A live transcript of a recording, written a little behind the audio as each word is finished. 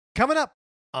Coming up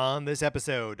on this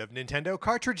episode of Nintendo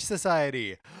Cartridge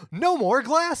Society, no more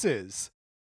glasses.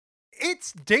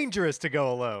 It's dangerous to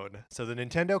go alone, so the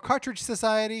Nintendo Cartridge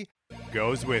Society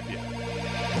goes with you.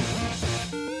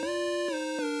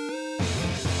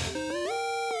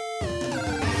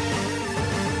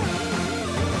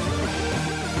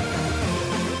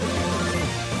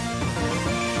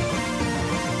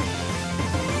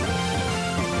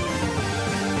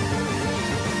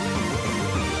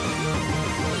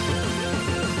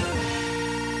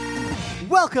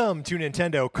 Welcome to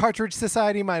Nintendo Cartridge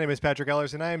Society. My name is Patrick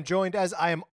Ellers, and I am joined, as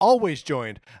I am always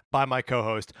joined, by my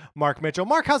co-host, Mark Mitchell.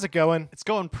 Mark, how's it going? It's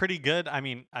going pretty good. I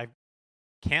mean, I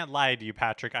can't lie to you,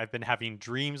 Patrick. I've been having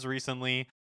dreams recently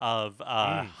of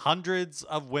hundreds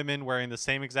of women wearing the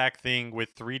same exact thing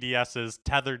with 3DSs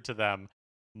tethered to them,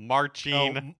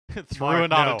 marching through Mark,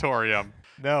 an auditorium.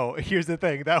 No, here's the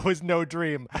thing. That was no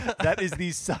dream. That is the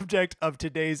subject of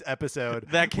today's episode.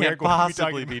 That We are can't going to be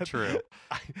possibly talking be about- true.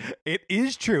 It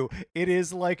is true. It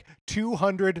is like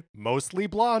 200 mostly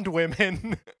blonde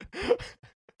women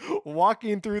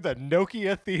walking through the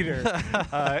Nokia theater.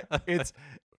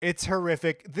 It's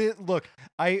horrific.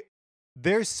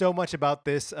 There's so much about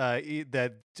this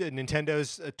that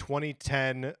Nintendo's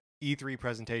 2010 E3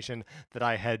 presentation that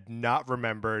I had not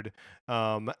remembered,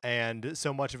 and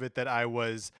so much of it that I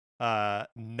was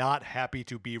not happy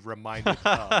to be reminded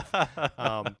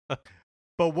of.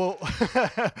 But we'll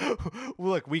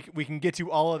look. We can get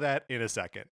to all of that in a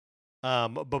second.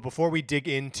 But before we dig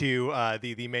into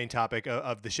the main topic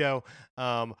of the show,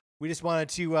 we just wanted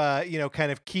to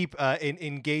kind of keep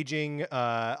engaging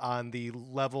on the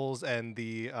levels and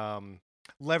the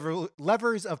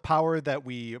levers of power that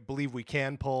we believe we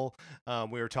can pull.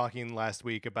 We were talking last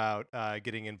week about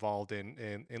getting involved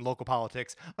in local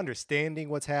politics, understanding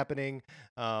what's happening,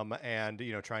 and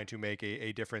trying to make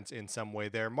a difference in some way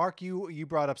there. Mark, you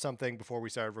brought up something before we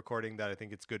started recording that I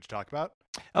think it's good to talk about.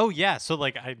 Oh yeah, so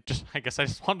like I guess I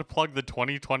just wanted to plug the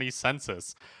 2020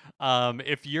 census.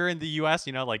 If you're in the US,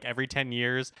 like every 10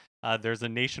 years, there's a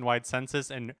nationwide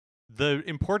census, and the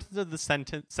importance of the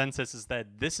census is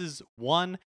that this is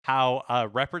one, how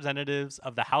representatives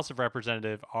of the House of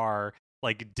Representatives are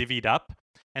like divvied up.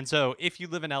 And so if you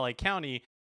live in LA County,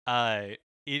 it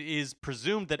is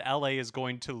presumed that LA is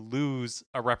going to lose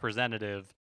a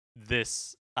representative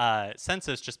this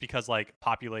census just because like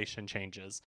population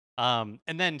changes. And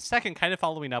then second, kind of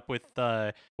following up with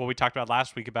what we talked about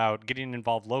last week about getting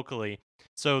involved locally.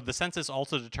 So the census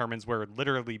also determines where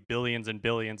literally billions and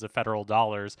billions of federal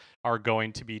dollars are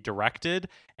going to be directed.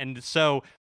 And so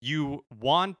you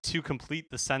want to complete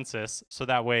the census so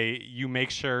that way you make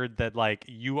sure that like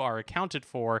you are accounted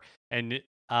for, and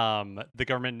the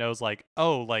government knows like,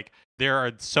 oh, like there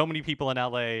are so many people in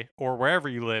LA or wherever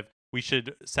you live, we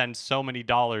should send so many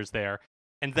dollars there.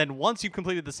 And then once you've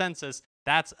completed the census,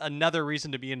 that's another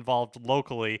reason to be involved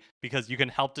locally, because you can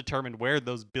help determine where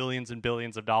those billions and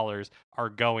billions of dollars are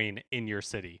going in your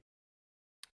city.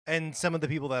 And some of the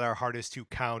people that are hardest to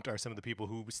count are some of the people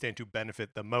who stand to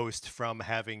benefit the most from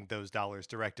having those dollars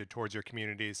directed towards your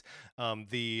communities.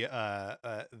 The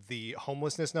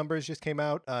homelessness numbers just came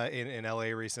out in LA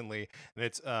recently, and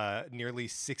it's nearly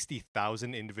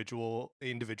 60,000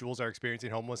 individuals are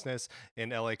experiencing homelessness in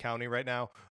LA County right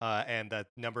now, and that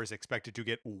number is expected to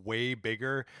get way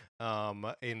bigger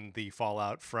in the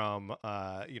fallout from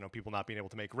people not being able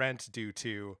to make rent due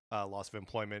to loss of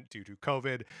employment due to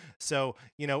COVID. So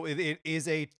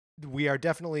we are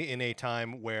definitely in a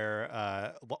time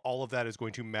where all of that is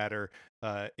going to matter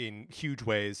in huge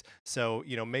ways. So,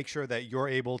 make sure that you're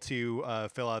able to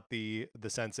fill out the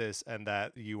census and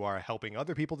that you are helping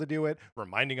other people to do it,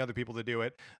 reminding other people to do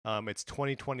it. It's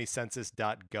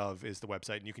 2020census.gov is the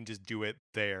website, and you can just do it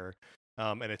there.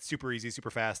 And it's super easy,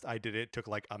 super fast. I did it. Took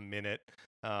like a minute.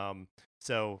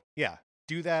 So yeah,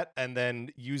 do that and then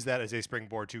use that as a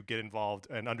springboard to get involved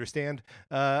and understand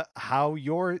how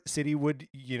your city would,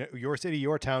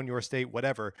 your town, your state,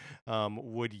 whatever,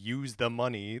 would use the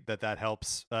money that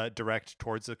helps direct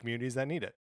towards the communities that need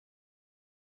it.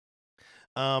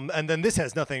 And then this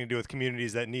has nothing to do with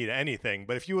communities that need anything,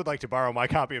 but if you would like to borrow my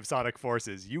copy of Sonic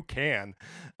Forces, you can.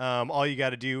 All you got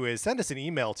to do is send us an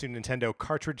email to Nintendo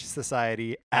Cartridge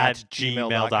Society at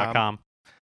gmail.com.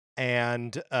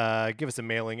 And give us a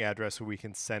mailing address where we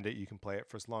can send it. You can play it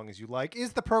for as long as you like.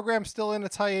 Is the program still in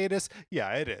its hiatus? Yeah,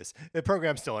 it is. The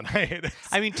program's still in hiatus.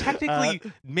 I mean, technically,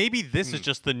 maybe this is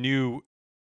just the new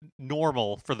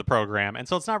normal for the program, and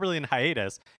so it's not really in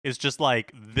hiatus. It's just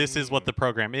like this is what the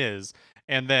program is,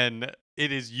 and then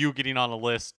it is you getting on a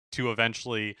list to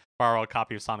eventually borrow a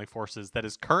copy of Sonic Forces that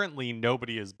is currently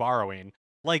nobody is borrowing.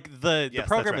 Like the Yes, that's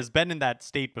program right. has been in that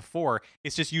state before.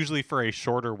 It's just usually for a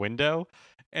shorter window.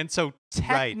 And so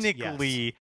Right. Yes.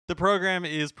 technically the program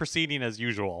is proceeding as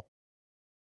usual.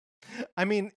 I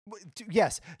mean,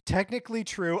 yes, technically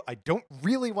true. I don't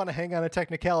really want to hang on a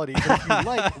technicality, but if you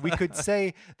like, we could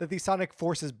say that the Sonic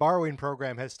Forces borrowing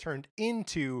program has turned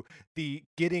into the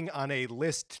getting on a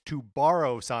list to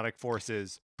borrow Sonic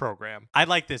Forces program. I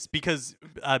like this because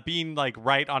being like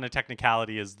right on a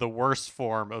technicality is the worst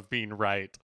form of being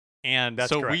right. And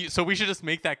That's correct. we should just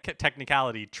make that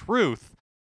technicality truth,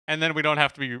 and then we don't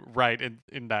have to be right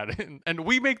in that. And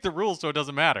we make the rules, so it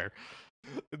doesn't matter.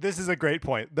 This is a great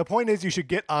point. The point is, you should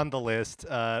get on the list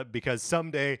because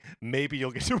someday maybe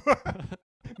you'll get to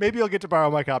maybe you'll get to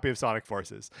borrow my copy of Sonic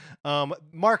Forces.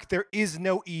 Mark, there is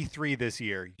no E3 this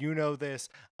year. You know this.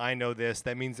 I know this.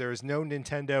 That means there is no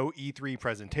Nintendo E3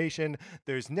 presentation.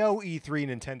 There's no E3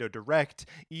 Nintendo Direct.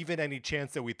 Even any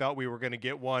chance that we thought we were going to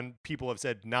get one, people have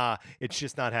said, nah, it's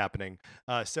just not happening.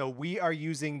 So we are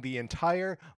using the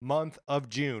entire month of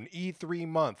June, E3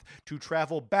 month, to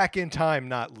travel back in time,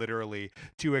 not literally,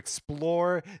 to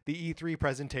explore the E3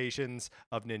 presentations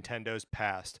of Nintendo's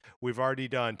past. We've already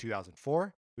done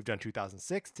 2004. We've done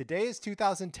 2006. Today is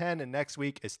 2010, and next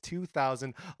week is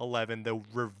 2011, the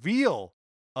reveal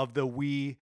of the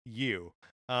Wii U.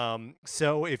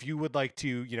 So if you would like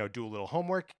to, do a little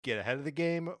homework, get ahead of the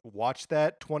game, watch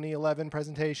that 2011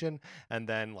 presentation, and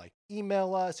then like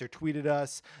email us or tweet at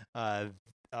us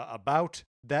about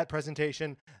that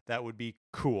presentation, that would be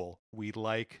cool. We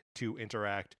like to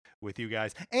interact with you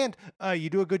guys, and you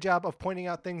do a good job of pointing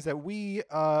out things that we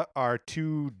are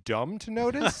too dumb to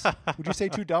notice. Would you say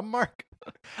too dumb, Mark?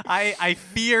 I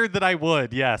fear that I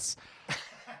would. Yes.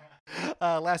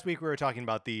 Last week we were talking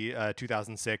about the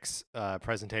 2006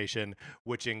 presentation,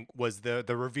 which was the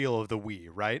reveal of the Wii,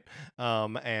 right?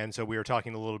 And so we were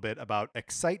talking a little bit about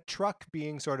Excite Truck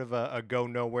being sort of a go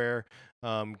nowhere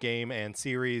game and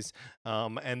series.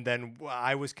 And then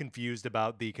I was confused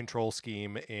about the control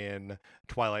scheme in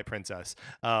Twilight Princess.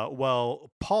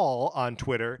 Well, Paul on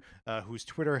Twitter, whose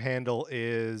Twitter handle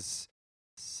is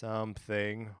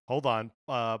something. Hold on.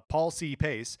 Paul C.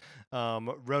 Pace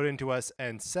wrote into us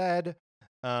and said,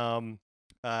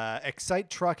 Excite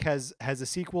Truck has a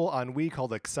sequel on Wii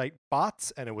called Excite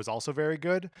Bots, and it was also very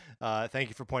good. Thank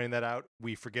you for pointing that out.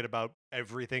 We forget about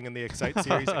everything in the Excite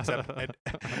series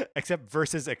except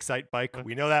versus Excite Bike.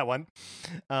 We know that one.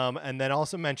 And then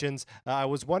also mentions, I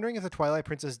was wondering if the Twilight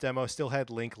Princess demo still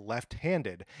had Link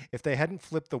left-handed. If they hadn't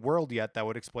flipped the world yet, that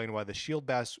would explain why the shield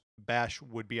bash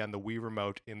would be on the Wii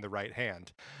remote in the right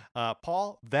hand.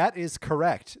 Paul, that is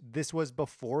correct. This was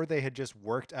before they had just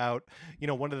worked out,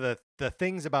 one of the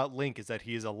things about Link is that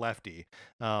he is a lefty.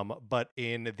 But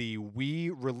in the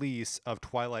Wii release of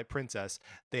Twilight Princess,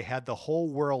 they had the whole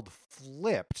world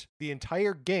flipped. The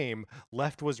entire game,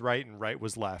 left was right and right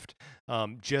was left,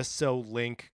 just so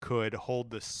Link could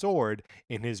hold the sword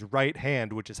in his right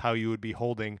hand, which is how you would be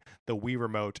holding the Wii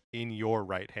remote in your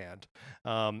right hand.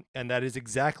 And that is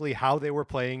exactly how they were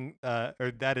playing,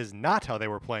 or that is not how they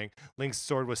were playing. Link's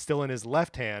sword was still in his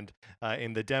left hand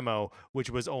in the demo, which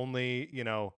was only,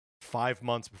 5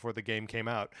 months before the game came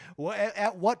out. Well,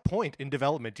 at what point in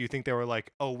development do you think they were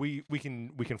like, "Oh, we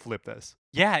can flip this"?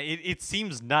 Yeah, it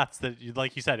seems nuts that,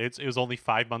 like you said, it was only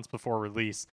 5 months before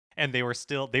release, and they were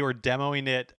demoing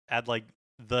it at like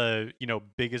the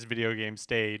biggest video game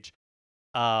stage,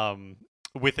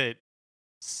 with it,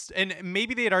 and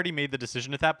maybe they had already made the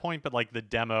decision at that point, but like the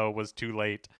demo was too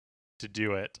late to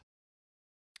do it.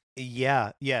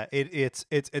 Yeah,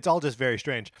 it's all just very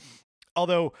strange.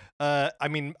 Although,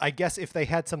 I guess if they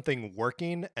had something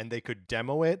working and they could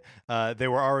demo it, they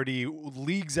were already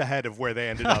leagues ahead of where they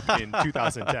ended up in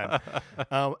 2010.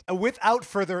 Without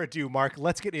further ado, Mark,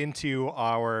 let's get into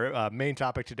our main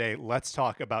topic today. Let's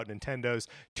talk about Nintendo's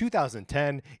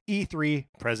 2010 E3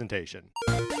 presentation.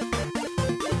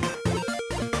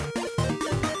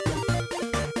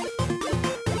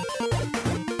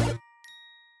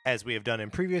 As we have done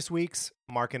in previous weeks,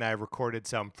 Mark and I recorded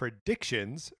some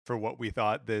predictions for what we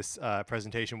thought this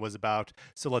presentation was about,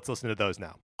 so let's listen to those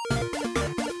now.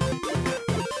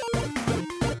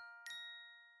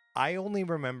 I only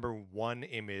remember one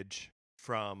image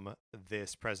from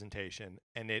this presentation,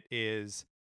 and it is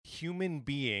human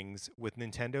beings with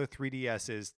Nintendo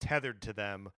 3DSs tethered to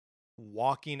them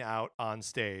walking out on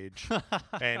stage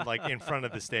and like in front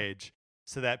of the stage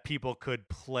so that people could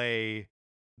play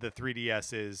the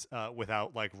 3DSs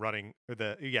without like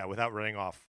without running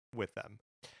off with them.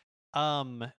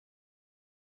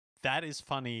 That is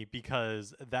funny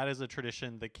because that is a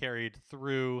tradition that carried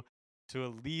through to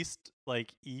at least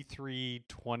like E3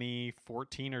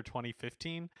 2014 or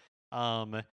 2015.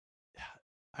 Um,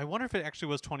 I wonder if it actually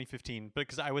was 2015,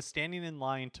 because I was standing in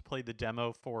line to play the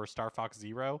demo for Star Fox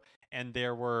Zero, and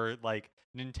there were like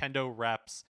Nintendo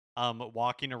reps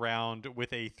walking around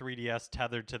with a 3DS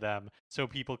tethered to them so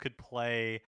people could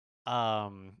play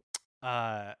um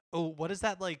what is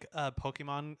that, like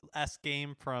Pokemon S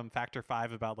game from Factor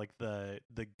 5 about like the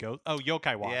goat,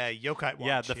 Yokai Watch. Yeah, Yokai Watch.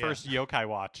 Yeah, the first Yokai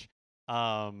Watch.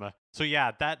 So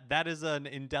yeah, that is an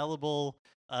indelible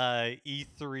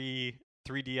E3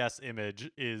 3DS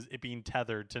image, is it being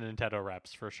tethered to Nintendo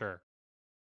reps for sure.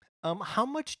 How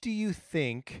much do you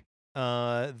think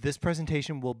this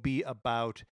presentation will be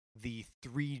about the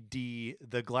 3D,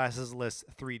 the glassesless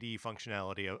 3D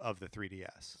functionality of the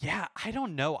 3DS? Yeah, I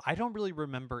don't know. I don't really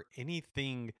remember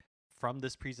anything from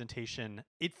this presentation.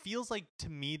 It feels like to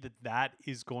me that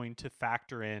is going to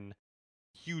factor in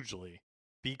hugely,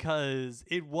 because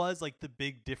it was like the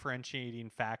big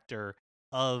differentiating factor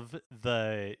of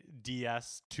the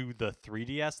DS to the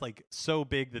 3DS, like so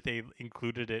big that they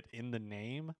included it in the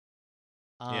name.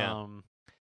 Yeah.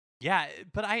 Yeah,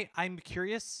 but I'm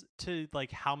curious to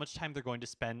like how much time they're going to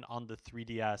spend on the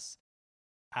 3DS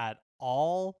at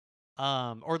all.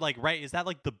 Or like, right, is that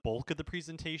like the bulk of the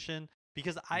presentation?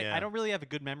 Because I Yeah. don't really have a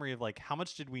good memory of like how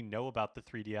much did we know about the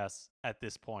 3DS at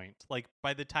this point. Like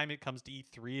by the time it comes to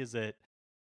E3, is it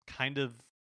kind of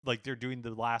like they're doing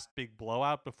the last big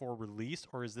blowout before release,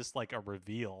 or is this like a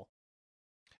reveal?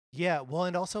 Yeah, well,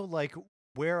 and also like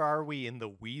where are we in the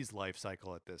Wii's life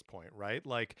cycle at this point, right?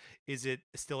 Like is it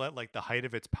still at like the height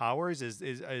of its powers? Is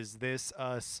this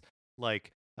us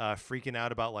like freaking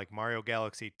out about like Mario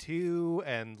Galaxy 2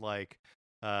 and like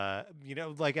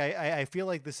like I feel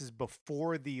like this is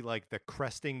before the like the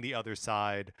cresting the other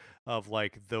side of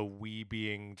like the Wii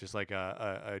being just like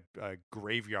a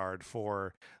graveyard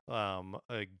for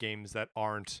games that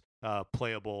aren't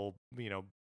playable,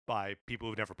 by people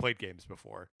who've never played games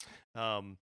before.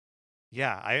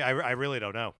 Yeah, I really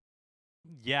don't know.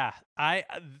 Yeah,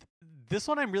 this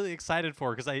one I'm really excited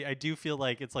for, because I do feel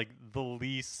like it's like the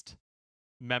least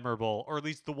memorable, or at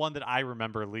least the one that I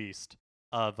remember least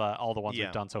of all the ones we've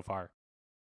Yeah. done so far.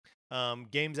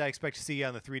 Games I expect to see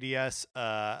on the 3DS.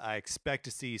 I expect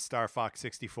to see Star Fox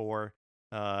 64.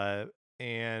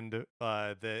 And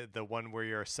the one where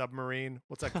you're a submarine.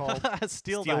 What's that called?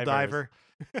 Steel Diver.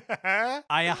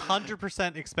 I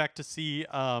 100% expect to see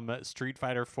Street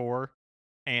Fighter 4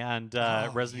 and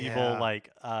Resident Evil like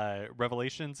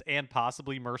Revelations, and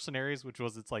possibly Mercenaries, which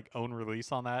was its like own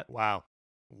release on that. Wow.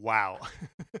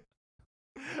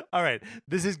 All right,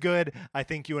 this is good. I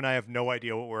think you and I have no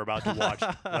idea what we're about to watch.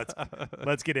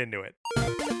 Let's get into it.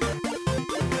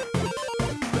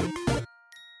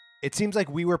 It seems like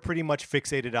we were pretty much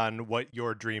fixated on what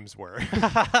your dreams were.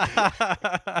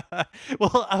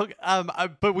 Well,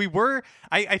 but we were.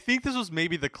 I think this was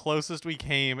maybe the closest we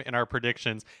came in our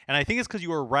predictions, and I think it's because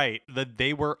you were right that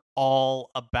they were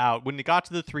all about, when it got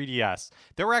to the 3DS.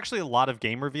 There were actually a lot of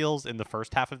game reveals in the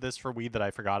first half of this for Wii that I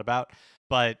forgot about,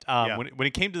 but when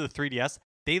it came to the 3DS,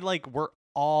 they like were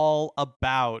all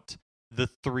about the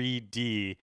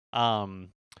 3D.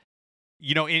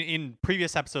 In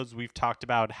previous episodes, we've talked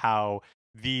about how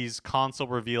these console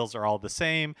reveals are all the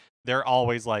same. They're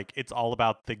always like, it's all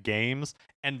about the games.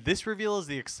 And this reveal is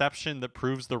the exception that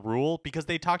proves the rule, because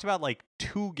they talked about like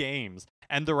 2 games.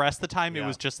 And the rest of the time, it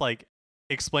was just like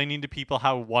explaining to people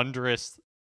how wondrous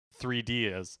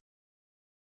 3D is.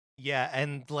 Yeah,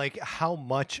 and like how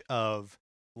much of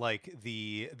like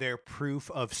their proof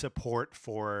of support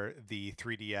for the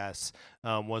 3DS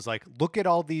was like, look at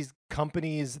all these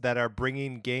companies that are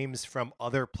bringing games from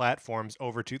other platforms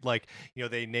over to, like,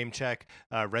 they name check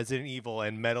Resident Evil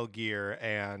and Metal Gear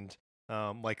and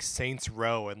like Saints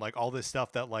Row and like all this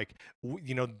stuff that like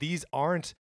these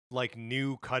aren't like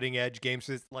new cutting edge games.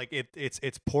 It's like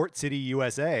it's Port City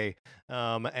USA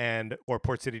or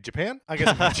Port City Japan, I guess.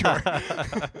 I'm not sure.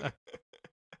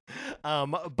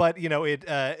 But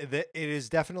it is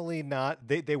definitely not.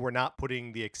 They were not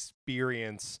putting the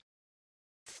experience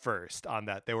first on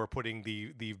that. They were putting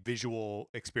the visual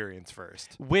experience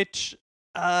first. Which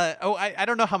I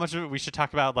don't know how much of it we should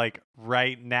talk about like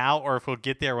right now, or if we'll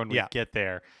get there when we get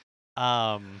there.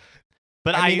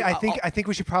 But I think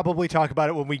we should probably talk about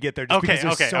it when we get there. Just because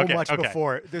there's so much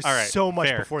before. There's so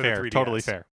much before the 3DS. Totally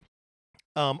fair.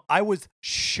 I was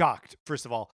shocked. First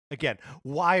of all, again,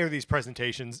 why are these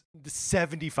presentations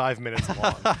 75 minutes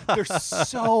long? They're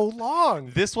so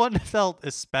long. This one felt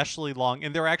especially long,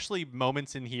 and there were actually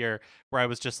moments in here where I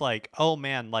was just like, "Oh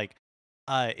man!" Like,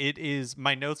 it is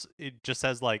my notes. It just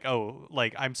says like, "Oh,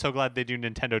 like I'm so glad they do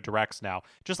Nintendo Directs now."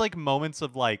 Just like moments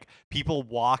of like people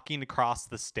walking across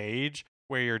the stage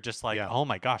where you're just like, Yeah. oh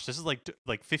my gosh, this is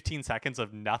like 15 seconds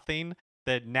of nothing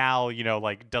that now,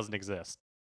 like doesn't exist.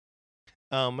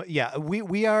 Yeah,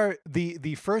 we are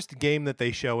the first game that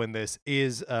they show in this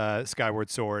is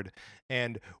Skyward Sword,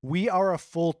 and we are a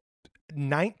full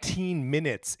 19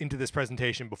 minutes into this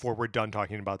presentation before we're done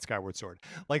talking about Skyward Sword.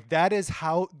 Like, that is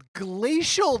how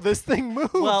glacial this thing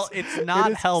moves. Well, it's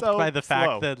not is helped so by the slow.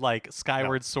 fact that like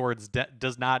Skyward Swords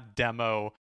does not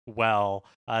demo well.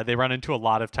 They run into a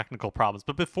lot of technical problems.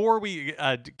 But before we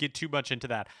get too much into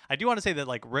that, I do want to say that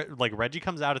like Reggie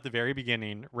comes out at the very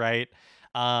beginning, right?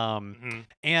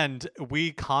 And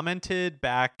we commented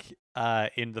back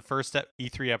in the first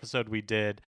E3 episode we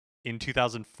did in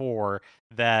 2004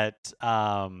 that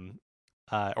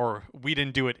or we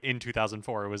didn't do it in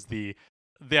 2004. It was the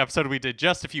episode we did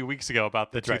just a few weeks ago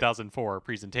about the That's right. 2004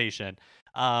 presentation.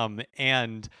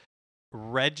 And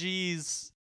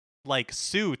Reggie's like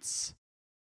suits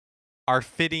are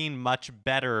fitting much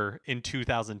better in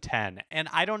 2010. And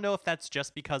I don't know if that's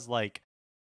just because like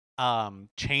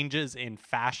changes in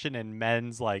fashion and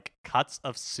men's like cuts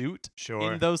of suit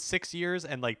in those 6 years,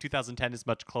 and like 2010 is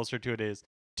much closer to it is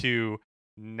to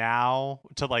now,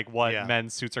 to like what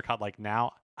men's suits are cut like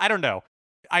now. I don't know.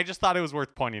 I just thought it was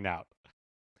worth pointing out.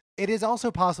 It is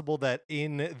also possible that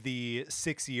in the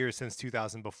 6 years since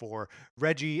 2000 before,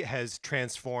 Reggie has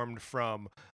transformed from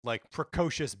like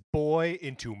precocious boy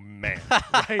into man,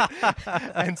 right?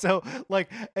 And so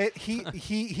like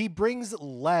he brings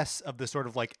less of the sort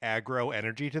of like aggro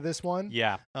energy to this one.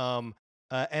 Yeah. And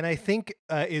I think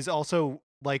is also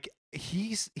like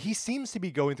he seems to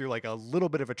be going through like a little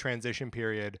bit of a transition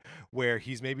period where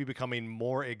he's maybe becoming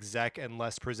more exec and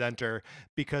less presenter,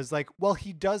 because like, while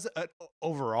he does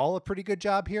overall a pretty good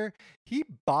job here, he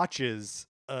botches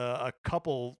a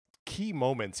couple key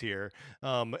moments here,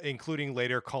 including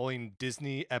later calling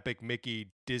Disney Epic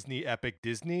Mickey Disney Epic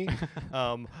Disney.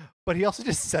 But he also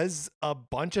just says a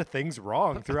bunch of things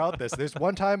wrong throughout this. There's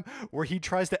one time where he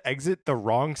tries to exit the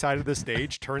wrong side of the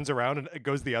stage, turns around and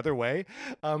goes the other way.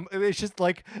 It's just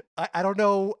like, I don't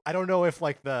know if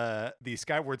like the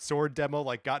Skyward Sword demo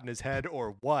like got in his head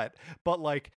or what, but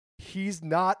like, he's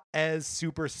not as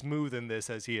super smooth in this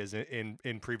as he is in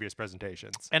previous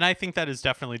presentations. And I think that is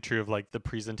definitely true of like the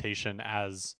presentation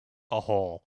as a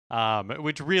whole.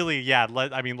 Which really,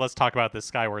 let's talk about this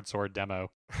Skyward Sword demo.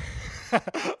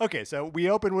 Okay, so we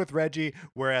open with Reggie.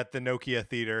 We're at the Nokia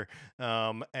Theater,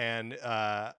 and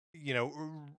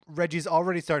Reggie's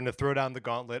already starting to throw down the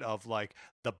gauntlet of like,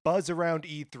 the buzz around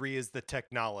E3 is the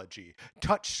technology,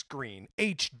 touch screen,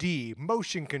 HD,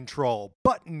 motion control,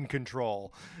 button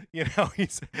control.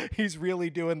 He's really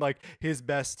doing like his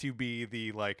best to be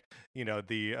the like,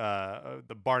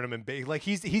 the Barnum and Bailey, like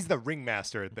he's the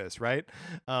ringmaster at this, right?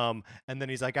 And then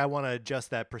he's like, I want to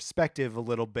adjust that perspective a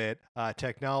little bit.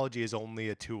 Technology is only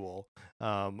a tool,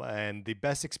 and the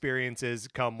best experiences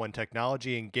come when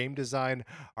technology and game design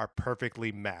are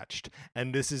perfectly matched.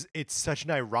 And it's such an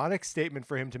ironic statement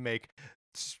for him to make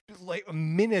like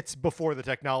minutes before the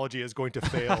technology is going to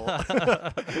fail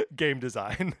game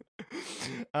design.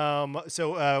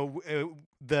 So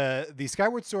the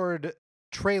Skyward Sword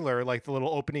trailer, like the little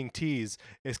opening tease,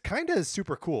 is kind of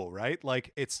super cool, right?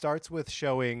 Like, it starts with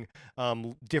showing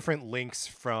different links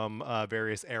from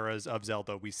various eras of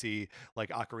Zelda. We see like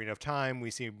Ocarina of Time,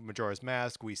 we see Majora's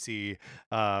Mask, we see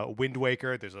Wind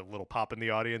Waker. There's a little pop in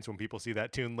the audience when people see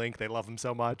that Toon Link. They love him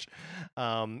so much.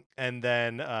 And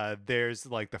then there's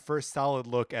like the first solid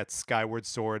look at Skyward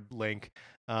Sword Link,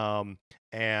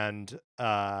 and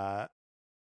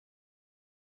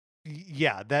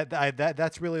yeah,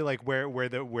 that's really like where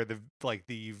the like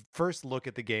the first look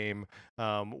at the game,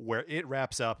 where it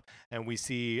wraps up and we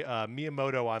see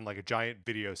Miyamoto on like a giant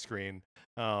video screen,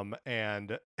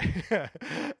 and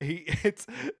this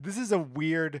is a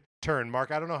weird turn.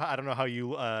 Mark, I don't know how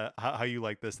you how you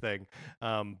like this thing,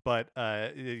 but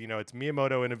it's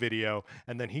Miyamoto in a video,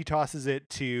 and then he tosses it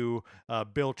to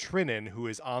Bill Trinen, who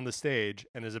is on the stage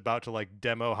and is about to like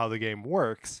demo how the game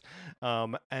works,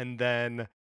 and then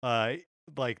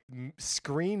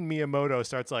screen Miyamoto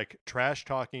starts like trash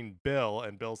talking Bill,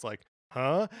 and Bill's like,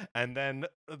 huh? And then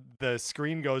the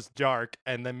screen goes dark,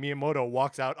 and then Miyamoto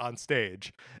walks out on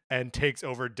stage and takes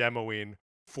over demoing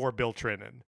for Bill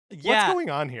Trinen. Yeah. What's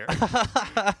going on here?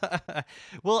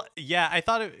 Well, yeah, I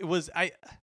thought it was I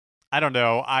don't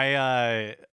know.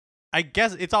 I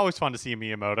guess it's always fun to see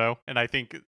Miyamoto, and I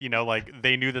think, like,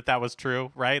 they knew that was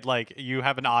true, right? Like, you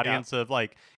have an audience of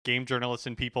like game journalists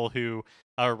and people who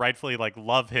rightfully like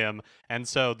love him, and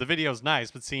so the video's nice,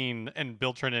 but and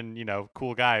Bill Trinen,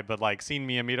 cool guy, but like seeing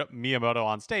Miyamoto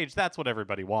on stage, that's what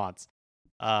everybody wants.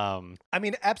 I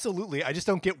mean, absolutely. I just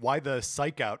don't get why the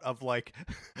psych out of like,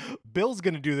 Bill's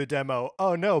going to do the demo.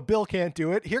 Oh no, Bill can't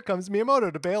do it. Here comes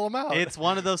Miyamoto to bail him out. It's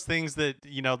one of those things that,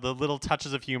 the little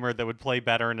touches of humor that would play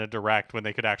better in a direct when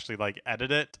they could actually like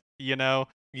edit it,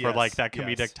 for like Yes, that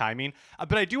comedic yes. timing.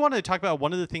 But I do want to talk about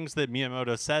one of the things that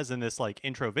Miyamoto says in this like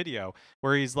intro video,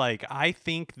 where he's like, I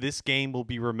think this game will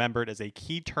be remembered as a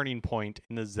key turning point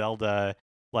in the Zelda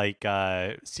like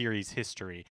series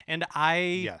history. And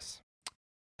Yes.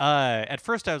 at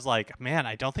first I was like, man,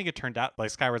 I don't think it turned out like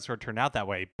Skyward Sword turned out that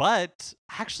way. But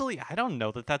actually, I don't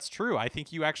know that that's true. I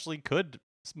think you actually could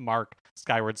mark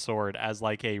Skyward Sword as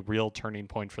like a real turning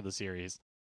point for the series.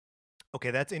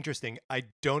 Okay, that's interesting. I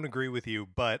don't agree with you,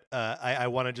 but I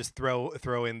want to just throw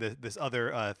in this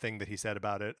other thing that he said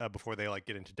about it before they like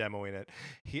get into demoing it.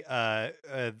 I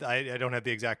don't have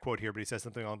the exact quote here, but he says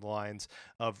something along the lines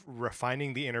of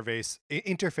refining the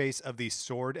interface of the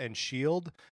sword and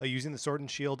shield, using the sword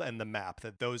and shield and the map.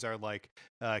 That those are like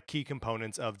key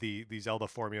components of the Zelda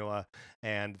formula,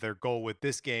 and their goal with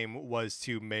this game was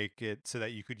to make it so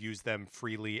that you could use them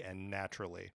freely and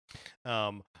naturally.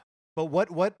 But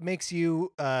what makes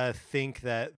you think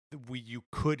that you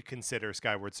could consider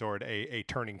Skyward Sword a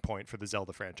turning point for the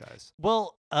Zelda franchise?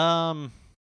 Well,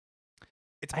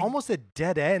 It's I- almost a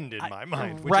dead end in my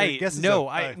mind. Which I right? guess is No,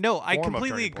 a I form of completely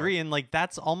turning agree, point. and like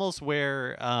that's almost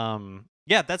where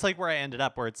yeah, that's like where I ended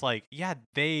up, where it's like, yeah,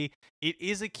 it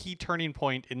is a key turning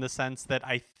point in the sense that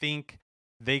I think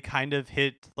they kind of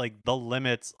hit like the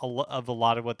limits of a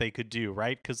lot of what they could do,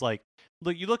 right? Because like,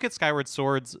 look, you look at Skyward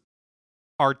Sword's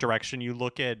art direction, you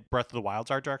look at Breath of the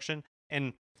Wild's art direction,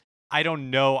 and I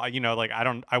don't know, like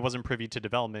I wasn't privy to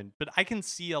development, but I can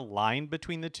see a line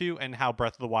between the two and how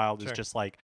Breath of the Wild is Sure. just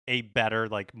like a better,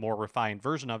 like more refined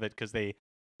version of it because they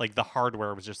like the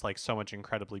hardware was just like so much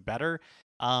incredibly better.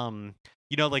 Like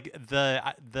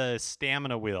the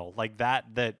stamina wheel, like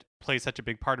that plays such a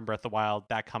big part in Breath of the Wild,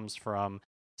 that comes from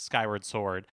Skyward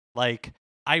Sword. Like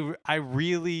I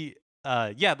really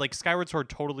yeah, like Skyward Sword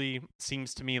totally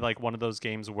seems to me like one of those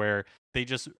games where they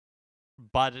just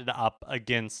butted up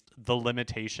against the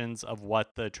limitations of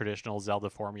what the traditional Zelda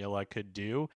formula could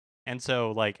do. And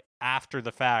so like after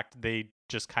the fact, they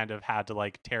just kind of had to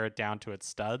like tear it down to its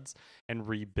studs and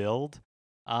rebuild.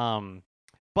 Um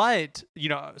but,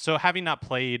 so having not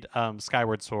played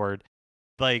Skyward Sword,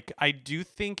 like I do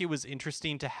think it was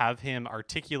interesting to have him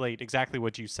articulate exactly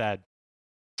what you said,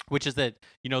 which is that,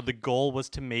 the goal was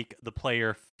to make the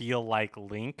player feel like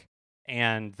Link,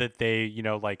 and that they,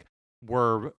 like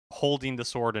were holding the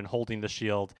sword and holding the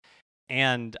shield.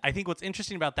 And I think what's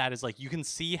interesting about that is like you can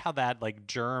see how that like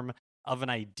germ of an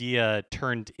idea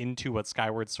turned into what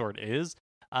Skyward Sword is.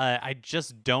 I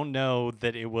just don't know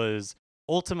that it was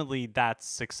ultimately that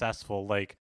successful.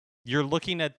 Like you're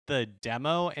looking at the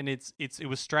demo, and it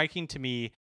was striking to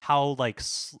me how like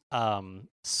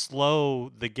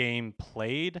slow the game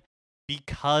played,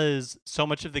 because so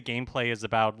much of the gameplay is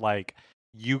about like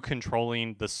you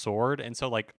controlling the sword, and so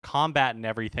like combat and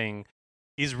everything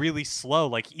is really slow.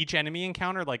 Like each enemy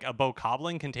encounter, like a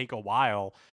bokoblin, can take a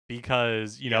while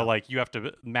because Yeah. like you have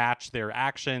to match their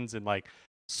actions and like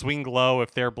swing low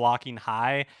if they're blocking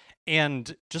high.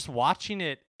 And just watching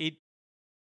it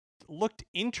looked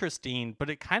interesting, but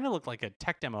it kind of looked like a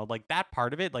tech demo. Like that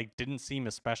part of it like didn't seem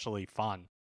especially fun.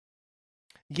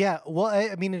 Yeah, well,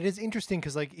 I mean, it is interesting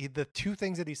because like the two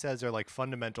things that he says are like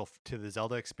fundamental to the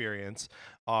Zelda experience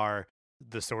are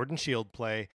the sword and shield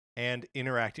play and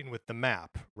interacting with the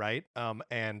map, right?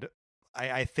 And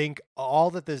I think all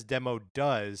that this demo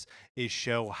does is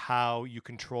show how you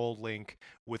control Link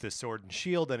with his sword and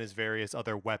shield and his various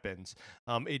other weapons.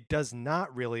 It does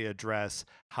not really address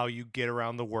how you get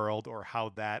around the world, or how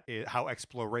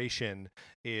exploration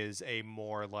is a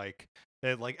more like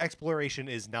exploration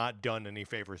is not done any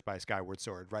favors by Skyward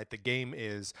Sword, right? The game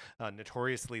is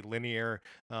notoriously linear.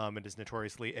 It is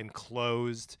notoriously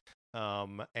enclosed,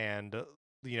 and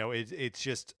it's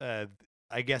just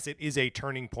I guess it is a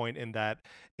turning point in that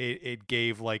it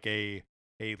gave like a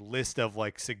list of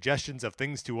like suggestions of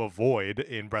things to avoid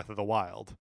in Breath of the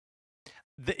Wild.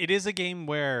 It is a game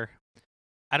where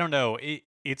I don't know,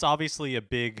 it's obviously a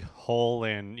big hole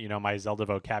in, my Zelda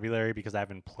vocabulary because I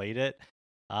haven't played it.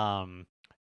 Um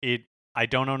it I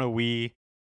don't own a Wii.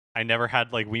 I never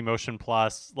had like Wii Motion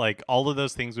Plus. Like all of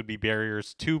those things would be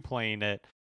barriers to playing it.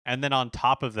 And then on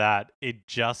top of that, it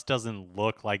just doesn't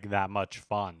look like that much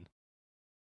fun.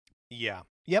 Yeah.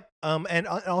 Yep. And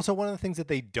also one of the things that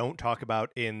they don't talk about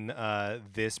in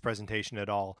this presentation at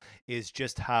all is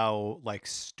just how like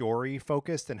story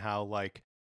focused and how like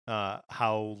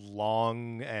how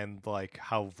long and like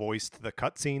how voiced the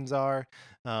cutscenes are.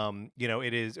 You know,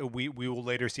 it is we will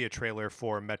later see a trailer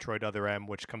for Metroid Other M,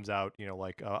 which comes out, you know,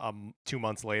 like 2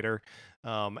 months later.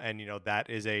 And you know that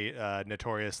is a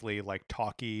notoriously like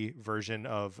talky version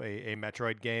of a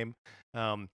Metroid game.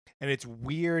 And it's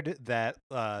weird that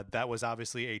that was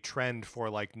obviously a trend for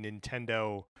like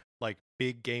Nintendo, like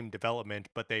big game development,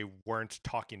 but they weren't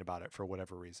talking about it for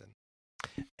whatever reason.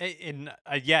 And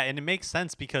yeah, and it makes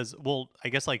sense because, well, I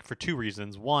guess like for two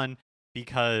reasons. One,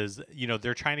 because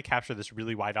they're trying to capture this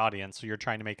really wide audience, so you're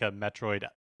trying to make a Metroid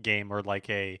game or like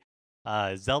a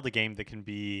Zelda game that can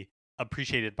be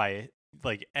appreciated by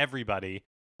like everybody.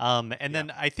 And Yeah.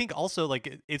 then I think also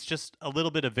like it's just a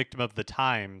little bit a victim of the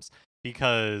times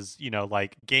because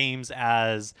like games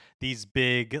as these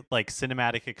big like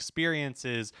cinematic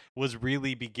experiences was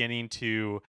really beginning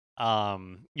to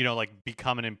like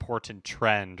become an important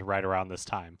trend right around this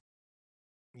time.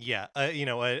 Yeah,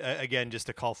 again, just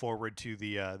to call forward to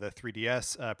the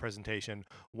 3DS presentation,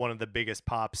 one of the biggest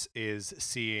pops is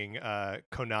seeing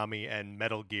Konami and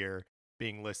Metal Gear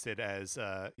being listed as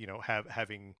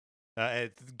having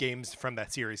games from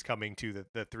that series coming to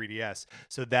the 3DS.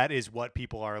 So that is what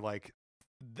people are like.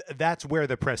 That's where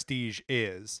the prestige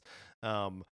is.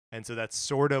 And so that's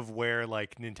sort of where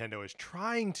like Nintendo is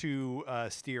trying to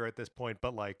steer at this point,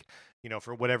 but like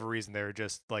for whatever reason they're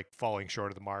just like falling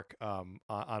short of the mark on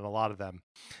a lot of them.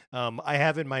 I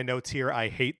have in my notes here, I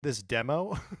hate this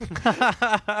demo.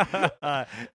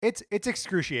 It's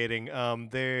excruciating.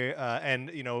 They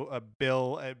and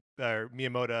Bill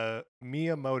Miyamoto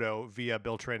via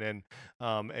Bill Trinan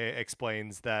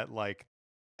explains that like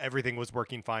everything was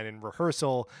working fine in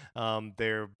rehearsal.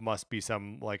 There must be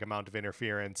some like amount of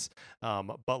interference,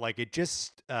 but like it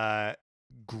just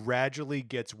gradually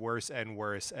gets worse and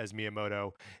worse as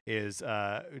Miyamoto is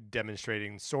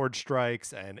demonstrating sword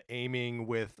strikes and aiming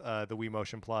with the Wii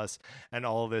Motion Plus and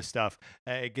all of this stuff.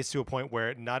 It gets to a point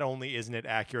where not only isn't it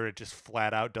accurate, it just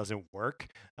flat out doesn't work.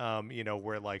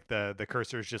 Where like the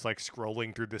cursor is just like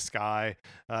scrolling through the sky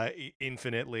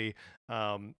infinitely.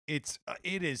 It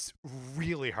is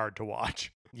really hard to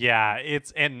watch. Yeah,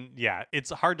 it's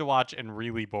hard to watch and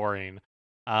really boring.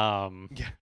 Yeah,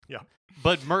 yeah,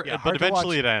 But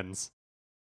eventually it ends.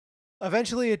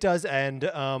 Eventually it does end,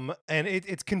 and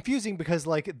it's confusing because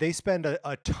like they spend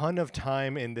a ton of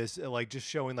time in this like just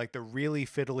showing like the really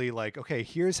fiddly like, okay,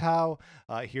 here's how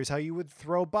you would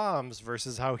throw bombs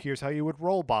versus here's how you would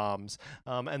roll bombs,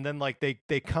 and then like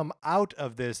they come out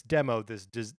of this demo, this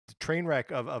train wreck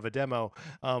of a demo,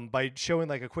 by showing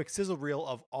like a quick sizzle reel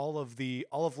of all of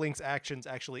Link's actions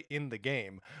actually in the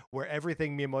game, where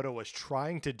everything Miyamoto was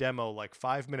trying to demo like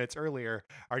 5 minutes earlier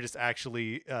are just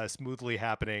actually smoothly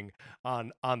happening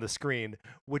on the screen,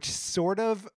 which sort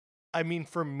of, I mean,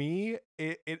 for me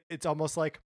it's almost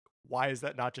like, why is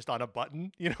that not just on a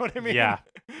button? You know what I mean? Yeah.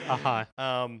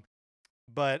 Uh-huh.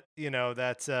 But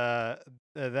that's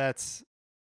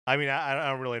I mean, I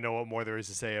don't really know what more there is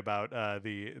to say about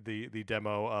the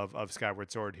demo of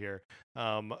Skyward Sword here.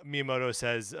 Miyamoto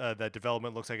says that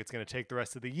development looks like it's going to take the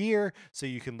rest of the year, so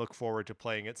you can look forward to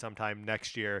playing it sometime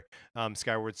next year.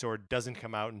 Skyward Sword doesn't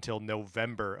come out until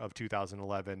November of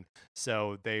 2011,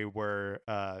 so they were,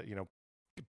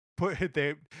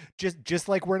 they just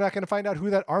like we're not going to find out who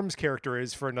that ARMS character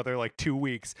is for another like 2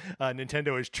 weeks.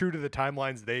 Nintendo is true to the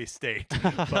timelines they state,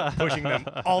 but pushing them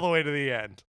all the way to the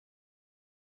end.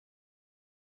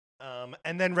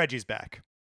 And then Reggie's back.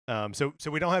 So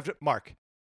we don't have to, Mark.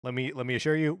 Let me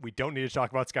assure you, we don't need to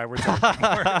talk about Skyward Sword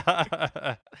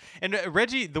anymore. And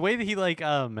Reggie, the way that he like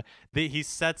he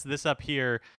sets this up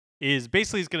here is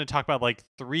basically he's going to talk about like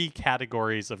three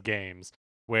categories of games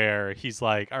where he's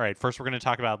like, all right, first we're going to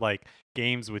talk about like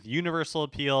games with universal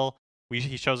appeal.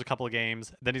 He shows a couple of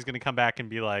games, then he's going to come back and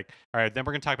be like, all right, then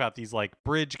we're going to talk about these like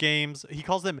bridge games. He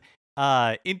calls them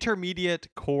intermediate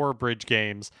core bridge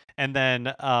games, and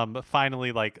then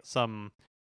finally like some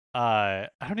I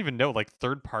don't even know, like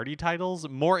third party titles,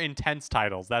 more intense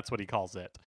titles, that's what he calls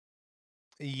it.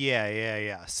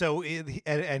 Yeah. So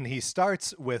and he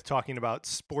starts with talking about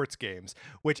sports games,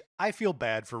 which I feel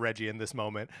bad for Reggie in this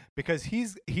moment because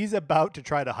he's about to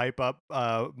try to hype up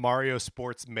Mario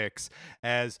Sports Mix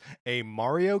as a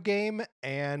Mario game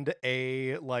and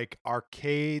a like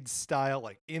arcade style,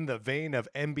 like in the vein of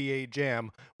NBA Jam,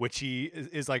 which he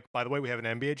is like, by the way, we have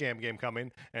an NBA Jam game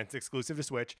coming and it's exclusive to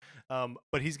Switch.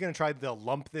 But he's gonna try to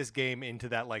lump this game into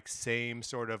that like same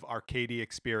sort of arcadey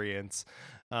experience.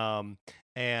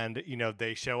 And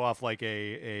they show off like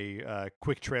a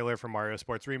quick trailer for Mario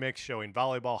Sports Remix showing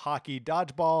volleyball, hockey,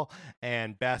 dodgeball,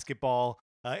 and basketball.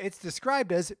 It's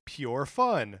described as pure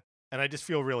fun. and I just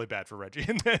feel really bad for Reggie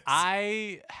in this.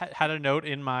 I had a note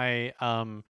in my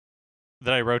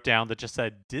that I wrote down that just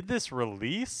said, "Did this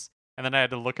release?" And then I had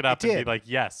to look it up and be did. like,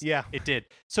 "Yes, Yeah. it did."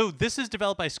 So this is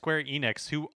developed by Square Enix,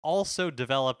 who also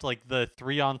developed like the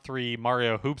 3-on-3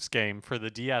 Mario Hoops game for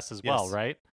the DS as well, Yes.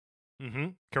 right?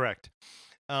 Correct.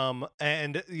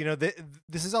 And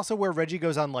this is also where Reggie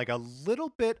goes on like a little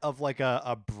bit of like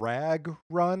a brag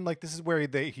run. Like this is where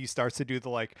he starts to do the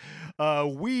like,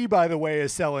 we by the way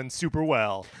is selling super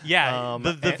well. Yeah,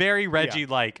 the very Reggie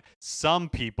like some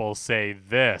people say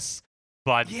this,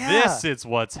 but this is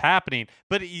what's happening.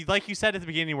 But like you said at the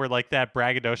beginning, where like that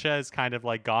braggadocio has kind of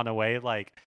like gone away.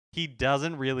 Like he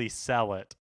doesn't really sell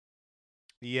it.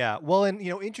 Yeah. Well, and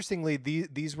interestingly,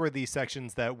 these were the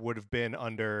sections that would have been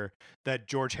under that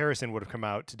George Harrison would have come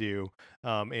out to do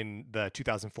in the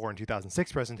 2004 and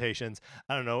 2006 presentations.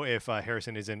 I don't know if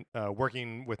Harrison isn't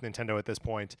working with Nintendo at this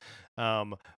point.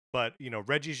 But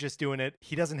Reggie's just doing it.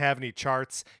 He doesn't have any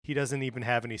charts. He doesn't even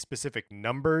have any specific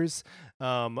numbers.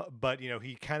 But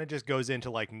he kind of just goes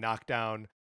into like knockdown,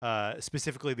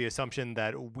 specifically the assumption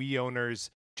that Wii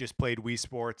owners just played Wii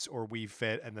Sports or Wii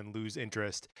Fit and then lose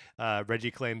interest.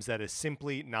 Reggie claims that is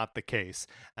simply not the case.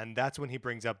 And that's when he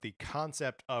brings up the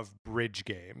concept of bridge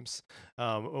games.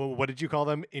 What did you call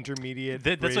them? Intermediate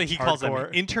That's what he calls them.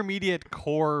 hardcore? Intermediate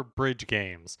core bridge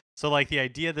games. So like the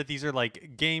idea that these are like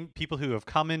people who have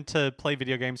come in to play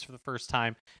video games for the first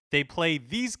time. They play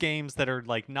these games that are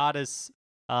like not as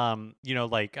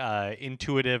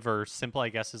intuitive or simple, I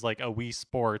guess, as like a Wii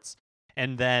Sports.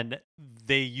 And then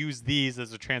they use these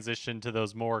as a transition to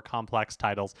those more complex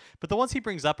titles. But the ones he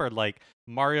brings up are like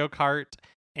Mario Kart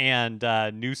and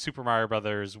New Super Mario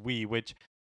Brothers Wii, which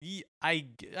I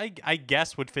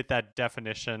guess would fit that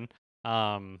definition.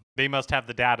 They must have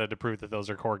the data to prove that those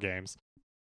are core games.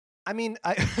 I mean,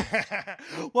 but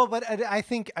I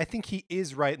think he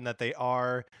is right in that they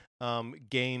are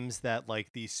games that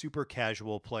like the super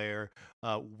casual player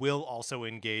will also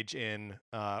engage in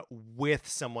with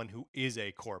someone who is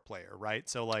a core player, right?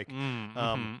 So like,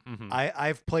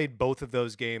 I've played both of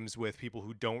those games with people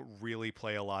who don't really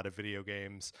play a lot of video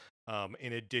games.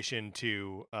 In addition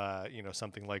to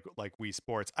something like Wii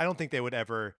Sports, I don't think they would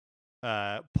ever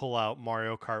pull out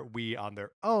Mario Kart Wii on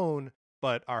their own,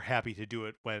 but are happy to do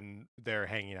it when they're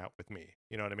hanging out with me.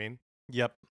 You know what I mean?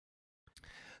 Yep.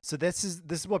 So this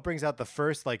is what brings out the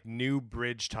first like new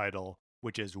bridge title,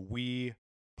 which is Wii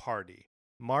Party.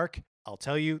 Mark, I'll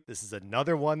tell you, this is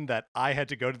another one that I had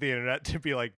to go to the internet to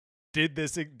be like,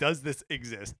 does this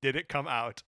exist? Did it come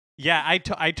out? Yeah, I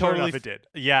totally it did.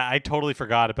 Yeah, I totally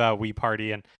forgot about Wii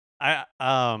Party, and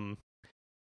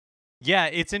yeah,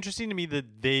 it's interesting to me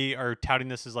that they are touting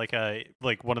this as like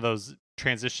one of those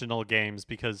transitional games,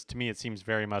 because to me it seems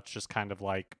very much just kind of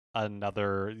like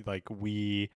another like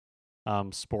Wii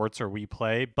Sports or Wii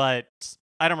Play, but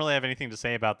I don't really have anything to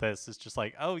say about this. It's just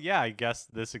like, oh yeah, I guess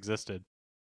this existed.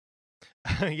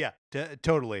 Yeah,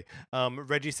 totally.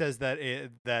 Reggie says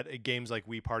that games like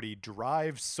Wii Party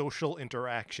drive social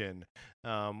interaction,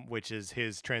 which is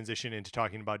his transition into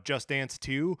talking about Just Dance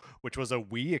 2, which was a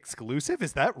Wii exclusive.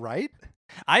 Is that right?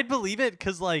 I'd believe it,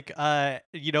 because like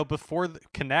before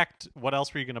Connect, what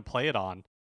else were you gonna play it on?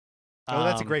 Oh,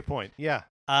 that's a great point. Yeah.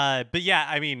 But yeah,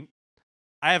 I mean,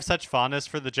 I have such fondness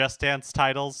for the Just Dance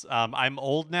titles. I'm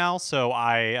old now, so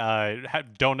I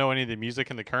don't know any of the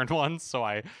music in the current ones, so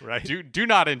I do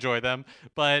not enjoy them.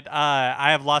 But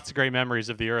I have lots of great memories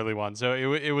of the early ones, so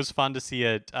it was fun to see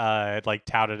it like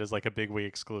touted as like a big Wii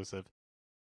exclusive.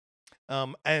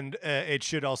 And it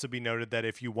should also be noted that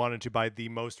if you wanted to buy the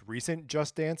most recent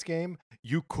Just Dance game,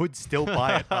 you could still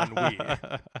buy it on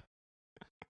Wii.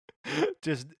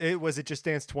 Just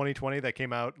Dance 2020 that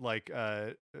came out like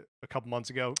a couple months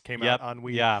ago, out on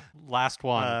Wii. Yeah, last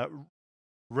one.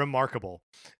 Remarkable.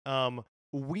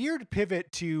 Weird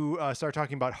pivot to start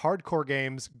talking about hardcore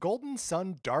games. Golden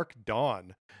Sun Dark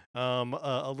Dawn,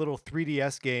 a little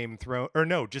 3DS game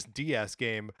just DS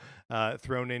game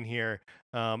thrown in here.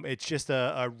 It's just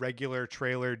a regular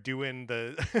trailer doing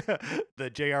the the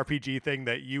JRPG thing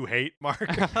that you hate, Mark,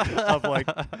 of like,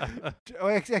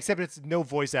 except it's no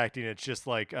voice acting. It's just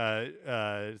like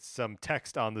some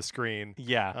text on the screen.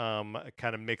 Yeah.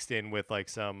 Kind of mixed in with like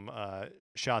some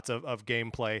shots of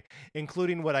gameplay,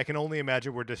 including what I can only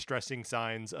imagine were distressing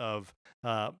signs of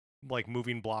like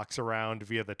moving blocks around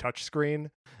via the touch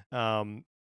screen.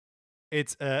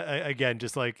 It's again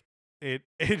just like it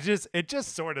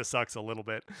just sort of sucks a little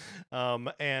bit.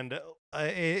 And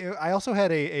I also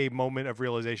had a moment of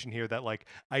realization here that like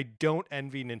I don't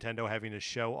envy Nintendo having to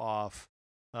show off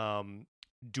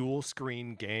dual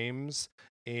screen games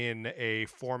in a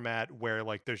format where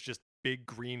like there's just big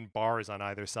green bars on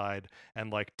either side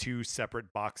and like two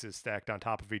separate boxes stacked on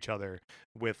top of each other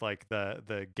with like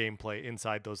the gameplay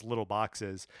inside those little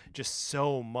boxes. Just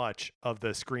so much of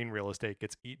the screen real estate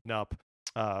gets eaten up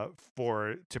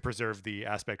to preserve the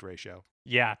aspect ratio.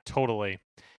 Yeah, totally.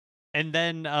 And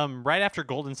then right after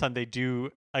Golden Sun, they do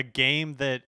a game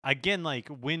that, again, like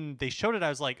when they showed it, I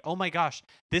was like, oh my gosh,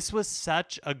 this was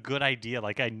such a good idea.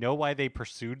 Like, I know why they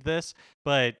pursued this,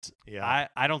 but Yeah.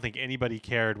 I don't think anybody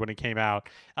cared when it came out.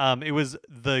 It was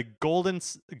the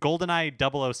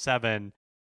GoldenEye 007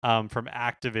 from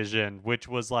Activision, which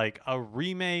was like a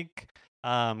remake,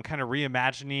 kind of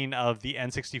reimagining of the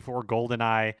N64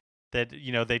 GoldenEye that,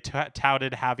 you know, they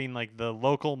touted having like the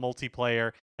local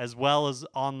multiplayer as well as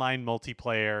online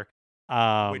multiplayer.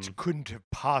 Which couldn't have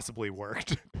possibly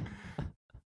worked.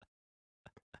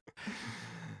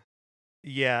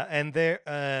 Yeah, and they're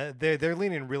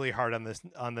leaning really hard on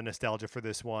the nostalgia for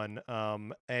this one.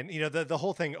 And you know the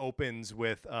whole thing opens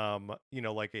with you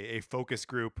know, like a focus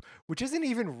group, which isn't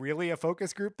even really a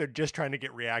focus group. They're just trying to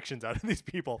get reactions out of these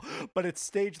people, but it's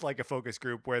staged like a focus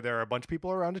group where there are a bunch of people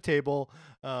around a table,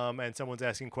 and someone's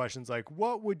asking questions like,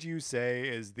 "What would you say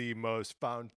is the most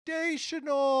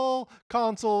foundational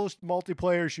console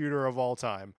multiplayer shooter of all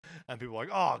time?" And people are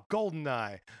like, "Oh,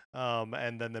 GoldenEye."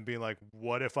 And then them being like,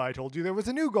 "What if I told you there was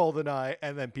a new GoldenEye?"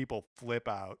 And then people flip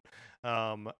out.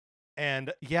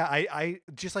 And yeah, I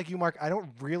just like you, Mark, I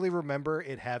don't really remember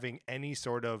it having any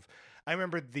sort of. I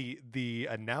remember the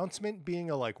announcement being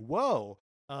a like, "Whoa,"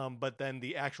 but then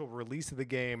the actual release of the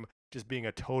game just being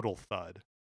a total thud.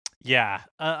 Yeah,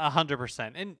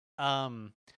 100%.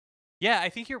 And yeah, I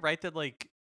think you're right that like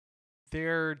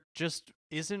there just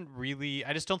isn't really,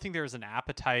 I just don't think there's an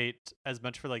appetite as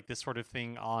much for like this sort of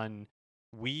thing on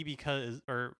Wii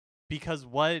because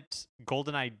what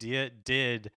GoldenEye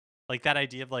did, like that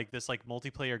idea of like this like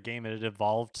multiplayer game, it had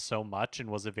evolved so much and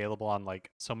was available on like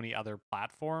so many other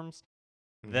platforms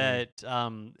Mm-hmm. that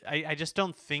I just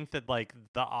don't think that like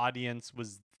the audience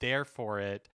was there for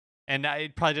it. And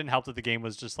it probably didn't help that the game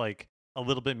was just like a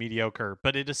little bit mediocre,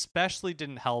 but it especially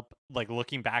didn't help like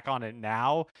looking back on it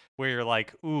now where you're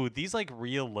like, ooh, these like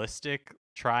realistic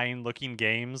trying looking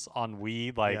games on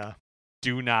Wii like Yeah.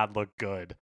 do not look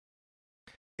good.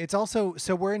 It's also,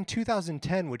 so we're in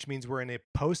 2010, which means we're in a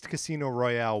post Casino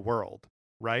Royale world,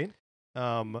 right?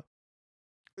 Um,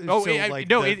 Oh, so like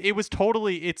no, the it was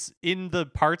totally. It's in the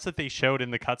parts that they showed in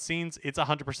the cutscenes. It's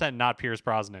 100% not Pierce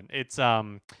Brosnan. It's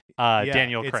Yeah,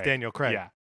 Daniel it's Craig. Daniel Craig.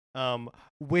 Yeah,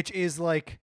 Which is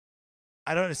like,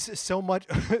 I don't know, so much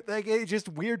like it's just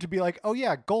weird to be like, oh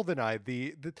yeah, GoldenEye.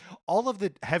 The all of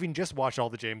the having just watched all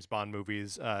the James Bond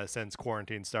movies since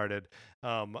quarantine started,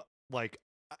 like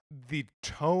the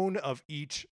tone of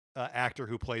each actor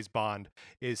who plays Bond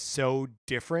is so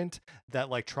different that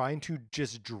like trying to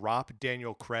just drop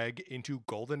Daniel Craig into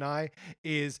GoldenEye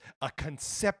is a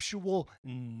conceptual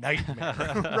nightmare,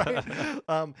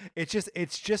 right?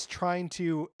 It's just trying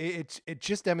to it's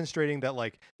just demonstrating that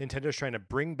like Nintendo's trying to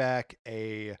bring back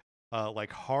a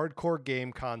like hardcore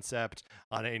game concept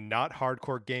on a not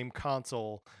hardcore game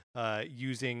console,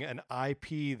 using an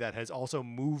IP that has also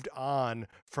moved on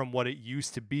from what it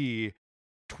used to be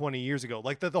 20 years ago.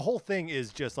 Like the whole thing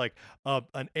is just like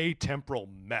an atemporal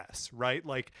mess, right?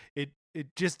 Like it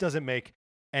just doesn't make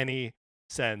any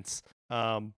sense.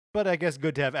 But I guess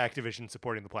good to have Activision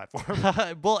supporting the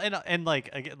platform. well, and like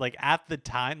again, like at the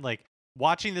time, like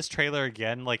watching this trailer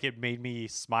again, like it made me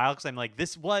smile because I'm like,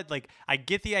 this what? Like I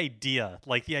get the idea,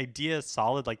 like the idea is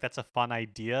solid, like that's a fun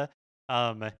idea.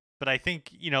 But I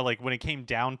think like when it came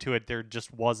down to it, there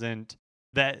just wasn't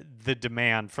the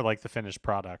demand for like the finished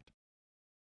product.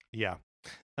 Yeah.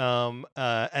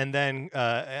 And then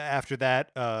after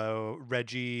that,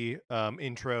 Reggie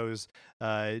intros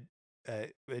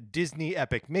Disney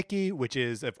Epic Mickey, which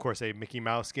is of course a Mickey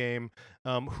Mouse game.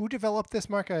 Who developed this,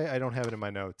 Mark? I don't have it in my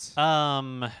notes.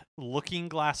 Looking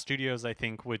Glass Studios, I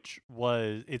think,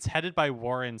 it's headed by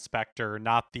Warren Spector,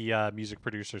 not the music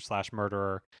producer slash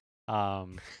murderer.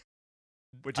 Um,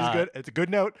 Which is uh, good. It's a good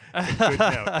note. It's a good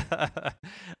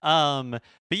note.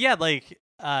 but yeah, like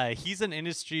he's an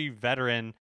industry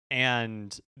veteran,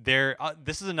 and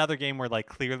this is another game where like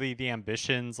clearly the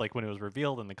ambitions, like when it was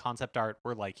revealed and the concept art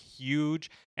were like huge,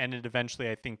 and it eventually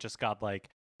I think just got like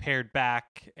pared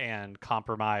back and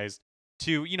compromised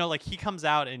to like he comes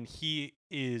out and he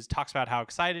is talks about how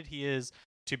excited he is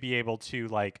to be able to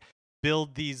like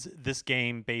build this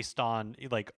game based on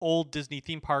like old Disney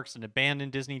theme parks and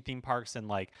abandoned Disney theme parks, and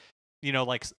like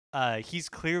like he's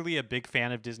clearly a big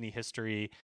fan of Disney history,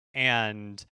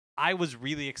 and I was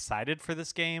really excited for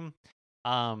this game.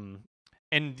 Um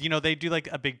and they do like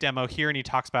a big demo here, and he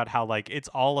talks about how like it's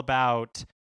all about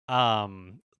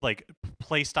like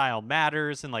play style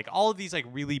matters and like all of these like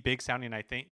really big sounding I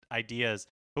think ideas.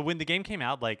 But when the game came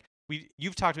out, like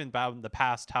you've talked about in the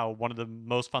past how one of the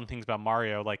most fun things about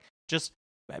Mario, like just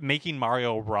making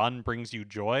Mario run brings you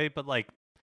joy, but like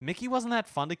Mickey wasn't that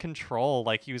fun to control.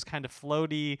 Like he was kind of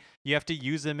floaty. You have to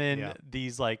use him in Yeah.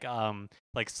 these like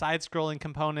side scrolling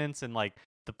components, and like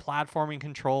the platforming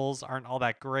controls aren't all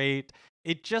that great.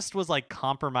 It just was like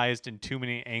compromised in too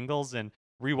many angles, and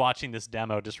rewatching this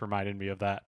demo just reminded me of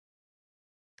that.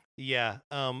 Yeah,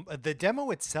 the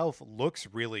demo itself looks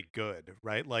really good,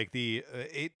 right? Like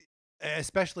it,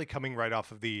 especially coming right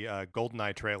off of the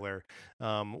GoldenEye trailer,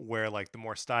 where like the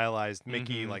more stylized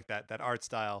Mickey, Mm-hmm. like that art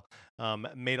style,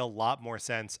 made a lot more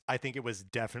sense. I think it was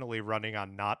definitely running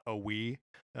on not a Wii.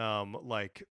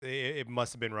 Like it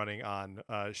must have been running on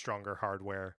stronger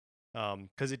hardware.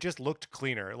 Because it just looked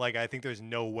cleaner. Like I think there's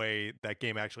no way that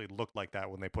game actually looked like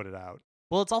that when they put it out.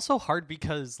 Well, it's also hard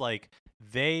because like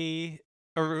they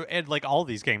and like all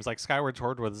these games, like Skyward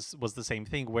Sword was the same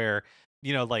thing where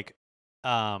like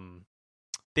um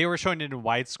they were showing it in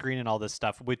widescreen and all this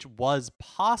stuff, which was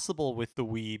possible with the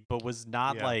Wii, but was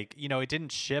not Yeah, like it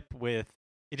didn't ship with.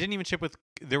 It didn't even ship with.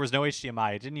 There was no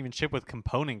HDMI. It didn't even ship with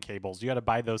component cables. You had to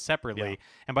buy those yeah. separately,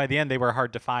 and by the end, they were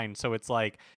hard to find. So it's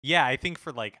like, yeah, I think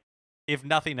for like, if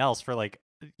nothing else, for like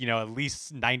at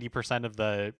least 90% of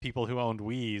the people who owned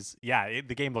Wii's, yeah,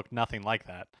 the game looked nothing like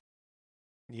that.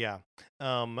 Yeah.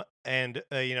 And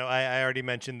I already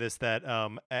mentioned this that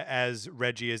as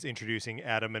Reggie is introducing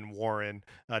Adam and Warren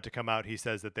to come out, he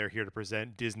says that they're here to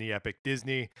present Disney Epic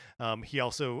Disney. He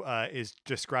also is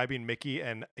describing Mickey,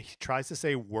 and he tries to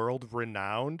say world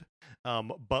renowned,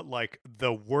 but like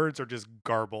the words are just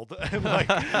garbled. Like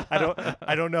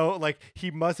I don't know. Like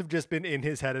he must have just been in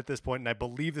his head at this point, and I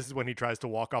believe this is when he tries to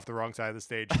walk off the wrong side of the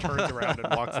stage, turns around,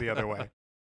 and walks the other way.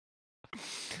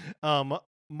 Um,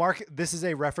 Mark, this is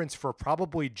a reference for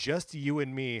probably just you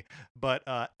and me, but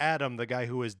Adam, the guy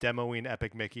who was demoing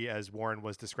Epic Mickey as Warren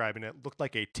was describing it, looked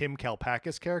like a Tim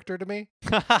Kalpakis character to me.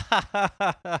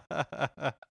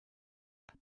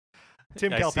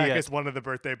 Tim I see it. Kalpakis, one of the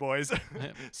birthday boys,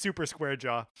 super square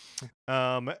jaw.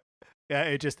 Um, yeah,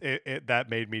 it that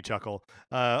made me chuckle.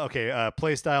 Okay,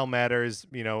 play style matters.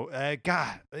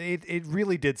 God, it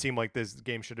really did seem like this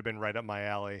game should have been right up my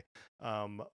alley.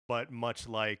 But much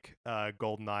like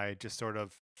GoldenEye, just sort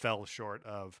of fell short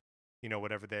of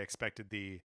whatever they expected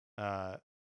uh,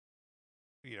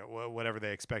 whatever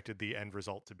they expected the end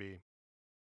result to be.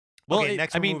 Well, Okay,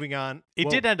 next I we're mean, moving on. it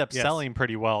Well, did end up yes, selling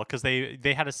pretty well because they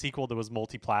had a sequel that was they had a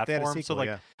multi-platform. So sequel. like,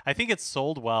 Yeah. I think it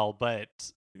sold well, but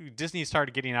Disney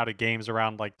started getting out of games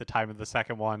around like the time of the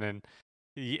second one, and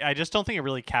I just don't think it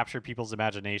really captured people's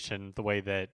imagination the way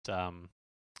that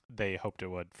they hoped it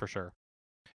would, for sure.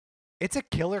 It's a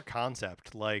killer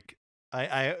concept. Like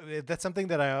that's something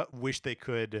that I wish they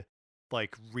could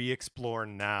like re-explore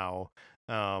now,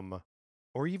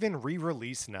 or even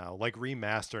re-release now, like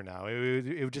remaster now.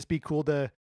 It would just be cool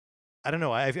to. I don't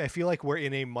know. I feel like we're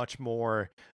in a much more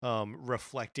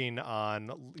reflecting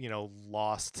on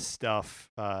lost stuff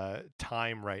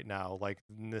time right now. Like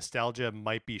nostalgia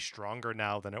might be stronger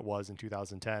now than it was in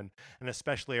 2010, and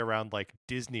especially around like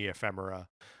Disney ephemera.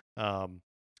 Um,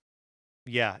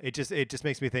 yeah, it just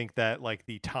makes me think that like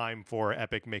the time for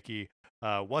Epic Mickey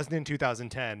wasn't in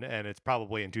 2010, and it's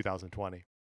probably in 2020.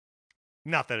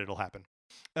 Not that it'll happen.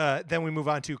 Then we move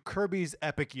on to Kirby's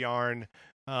Epic Yarn,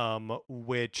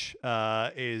 which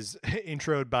is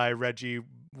introed by Reggie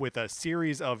with a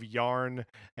series of yarn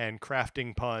and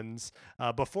crafting puns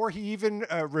before he even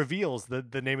reveals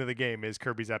the name of the game is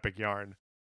Kirby's Epic Yarn.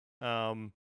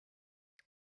 Um,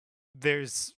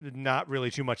 there's not really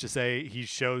too much to say. He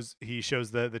shows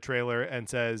the trailer and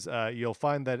says you'll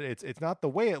find that it's not the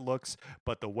way it looks,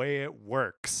 but the way it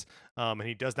works. And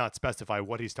he does not specify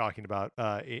what he's talking about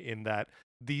in that.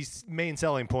 These main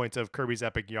selling points of Kirby's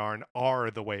Epic Yarn are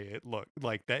the way it look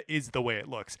like that is the way it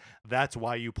looks. That's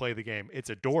why you play the game. It's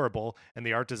adorable and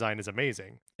the art design is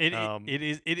amazing. It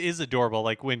is adorable.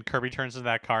 Like when Kirby turns into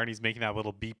that car and he's making that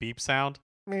little beep beep sound.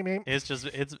 Meep,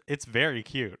 meep. It's very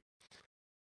cute.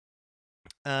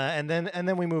 And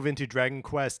then we move into Dragon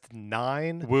Quest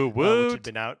 9, Woo which woo. had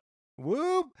been out.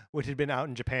 Which had been out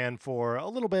in Japan for a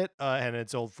little bit, and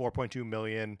it sold 4.2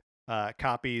 million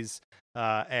copies.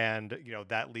 And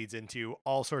that leads into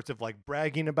all sorts of like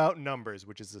bragging about numbers,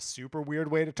 which is a super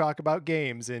weird way to talk about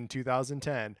games in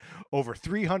 2010. Over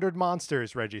 300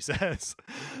 monsters, Reggie says.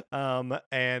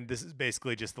 And this is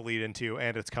basically just the lead into,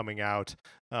 and it's coming out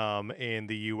in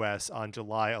the US on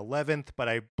July 11th. But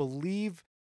I believe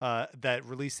that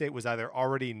release date was either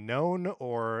already known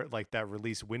or like that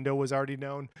release window was already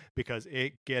known, because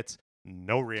it gets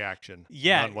no reaction,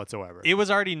 Yeah, none whatsoever. it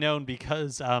was already known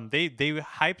because they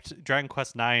hyped Dragon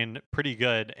Quest IX pretty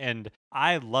good, and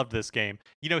I loved this game.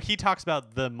 You know, he talks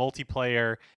about the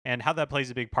multiplayer and how that plays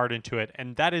a big part into it,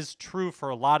 and that is true for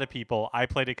a lot of people. I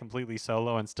played it completely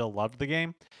solo and still loved the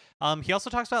game. He also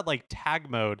talks about like tag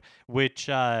mode, which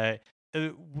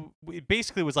it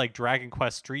basically was like Dragon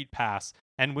Quest Street Pass.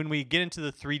 And when we get into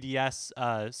the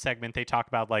 3DS segment, they talk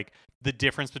about like the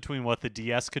difference between what the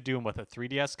DS could do and what the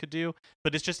 3DS could do.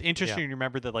 But it's just interesting to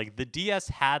remember that like the DS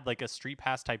had like a Street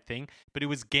Pass type thing, but it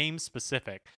was game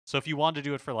specific. So if you wanted to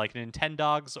do it for like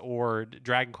Nintendogs or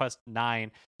Dragon Quest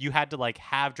 9, you had to like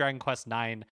have Dragon Quest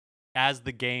 9 as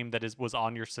the game that was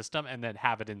on your system and then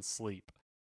have it in sleep.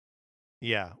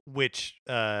 Yeah, which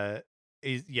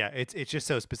is, yeah, it's just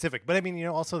so specific. But I mean,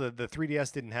 also the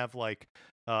 3DS didn't have like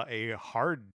a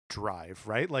hard drive,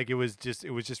 right? Like it was just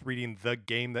reading the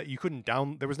game that you couldn't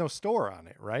there was no store on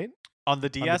it, right? On the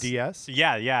DS? On the DS?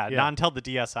 Yeah. Not until the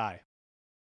DSi.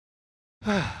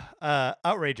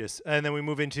 Outrageous. And then we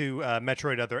move into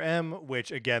Metroid Other M,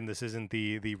 which again, this isn't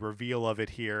the reveal of it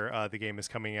here. The game is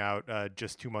coming out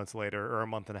just 2 months later, or a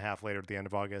month and a half later, at the end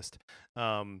of August.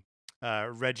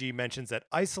 Reggie mentions that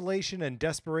isolation and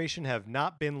desperation have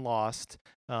not been lost,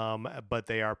 but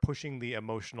they are pushing the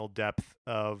emotional depth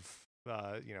of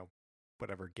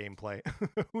whatever gameplay.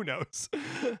 Who knows?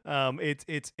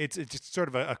 It's just sort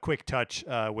of a quick touch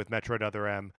with Metroid Other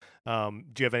M.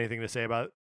 Do you have anything to say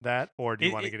about that, or do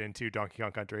you want to get into Donkey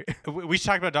Kong Country? We should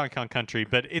talk about Donkey Kong Country,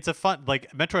 but it's a fun,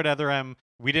 like Metroid Other M.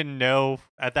 We didn't know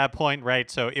at that point, right?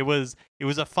 So it was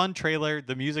a fun trailer.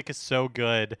 The music is so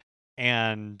good,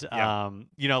 and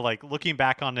like looking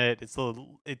back on it, it's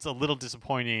a little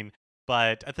disappointing.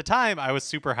 But at the time, I was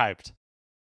super hyped.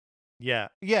 Yeah,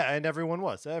 and everyone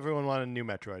wanted a new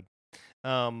Metroid.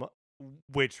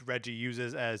 Which Reggie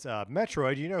uses as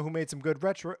Metroid. You know who made some good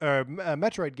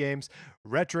Metroid games?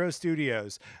 Retro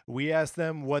Studios. We asked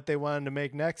them what they wanted to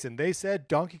make next, and they said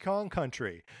Donkey Kong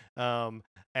Country. And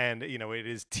it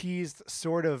is teased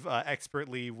sort of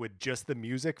expertly with just the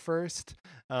music first,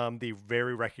 the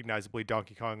very recognizably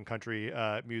Donkey Kong Country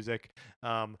music.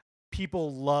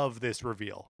 People love this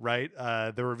reveal, right?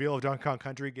 The reveal of Donkey Kong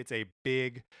Country gets a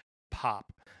big pop.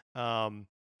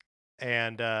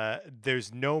 And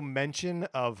there's no mention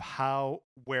of how,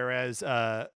 whereas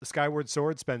Skyward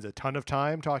Sword spends a ton of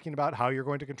time talking about how you're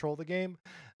going to control the game,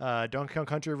 Donkey Kong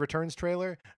Country Returns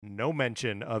trailer, no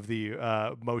mention of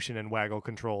the motion and waggle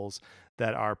controls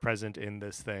that are present in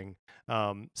this thing.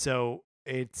 So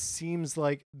it seems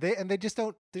like they just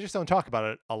don't talk about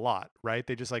it a lot, right?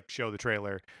 They just like show the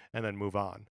trailer and then move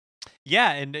on.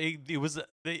 Yeah, and it was,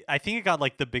 I think it got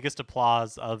like the biggest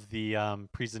applause of the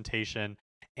presentation.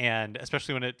 And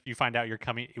especially when you find out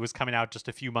it was coming out just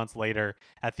a few months later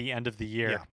at the end of the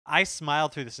year. Yeah. I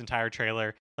smiled through this entire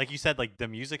trailer. Like you said, like the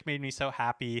music made me so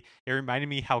happy. It reminded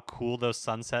me how cool those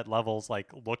sunset levels like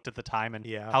looked at the time, and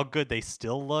how good they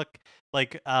still look.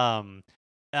 Like man,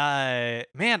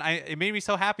 it made me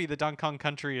so happy that Donkey Kong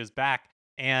Country is back,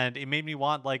 and it made me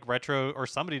want like Retro or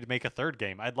somebody to make a third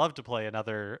game. I'd love to play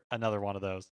another one of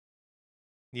those.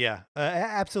 Yeah,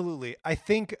 absolutely. I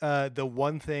think the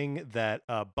one thing that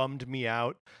bummed me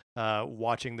out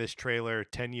watching this trailer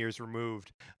 10 years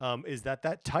removed is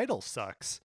that title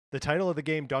sucks. The title of the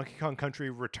game, Donkey Kong Country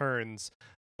Returns,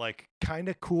 like kind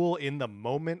of cool in the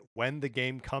moment when the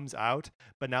game comes out,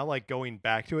 but now like going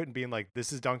back to it and being like,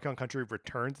 this is Donkey Kong Country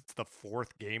Returns, it's the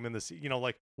fourth game in the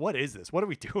like, what is this? What are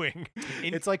we doing?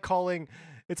 It's like calling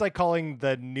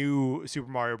the new Super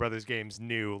Mario Brothers games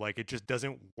new. Like it just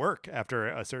doesn't work after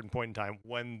a certain point in time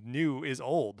when new is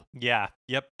old. Yeah.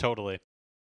 Yep. Totally.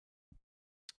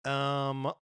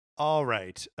 All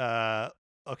right.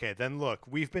 Okay, then look,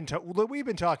 we've been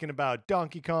talking about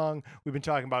Donkey Kong, we've been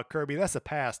talking about Kirby. That's the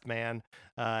past, man.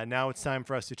 Now it's time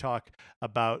for us to talk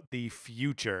about the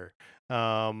future.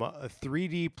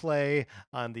 3D play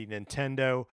on the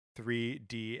Nintendo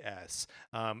 3DS.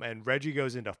 And Reggie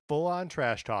goes into full-on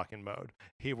trash talking mode.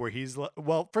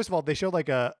 First of all, they showed like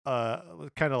a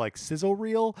kind of like sizzle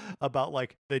reel about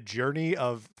like the journey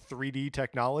of 3D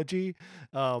technology,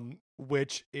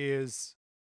 which is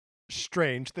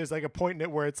strange. There's like a point in it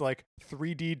where it's like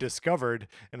 3D discovered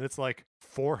and it's like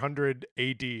 400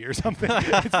 AD or something.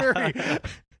 It's very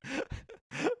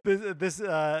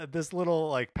this little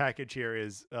like package here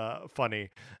is funny,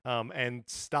 and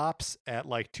stops at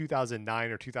like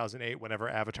 2009 or 2008 whenever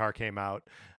Avatar came out,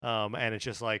 and it's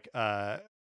just like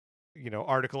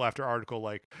article after article,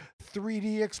 like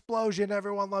 3D explosion,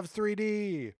 everyone loves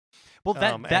 3D. Well,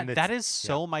 And that is yeah,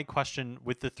 so my question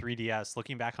with the 3DS.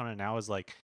 Looking back on it now, is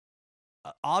like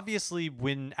obviously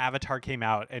when Avatar came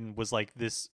out and was like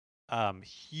this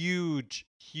huge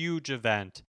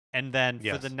event, and then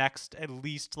for the yes, next at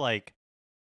least like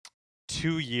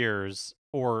 2 years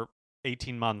or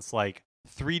 18 months, like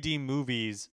 3D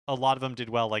movies, a lot of them did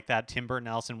well, like that Tim Burton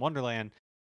Alice in Wonderland,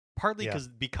 partly yeah.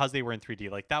 because they were in 3D.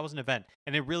 Like that was an event,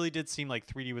 and it really did seem like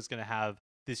 3D was going to have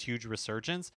this huge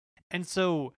resurgence. And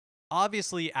so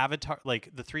obviously Avatar, like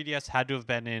the 3DS had to have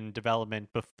been in development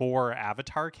before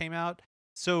Avatar came out.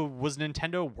 So was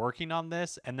Nintendo working on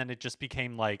this, and then it just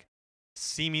became like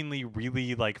seemingly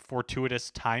really like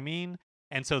fortuitous timing,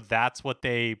 and so that's what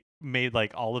they made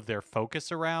like all of their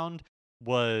focus around,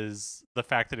 was the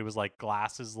fact that it was like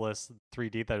glassesless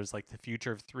 3D, that it was like the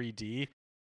future of 3D.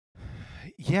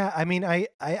 Yeah, I mean,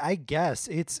 I guess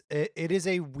it is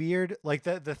a weird, like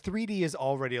the 3D is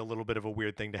already a little bit of a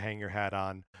weird thing to hang your hat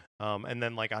on, and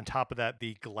then like on top of that,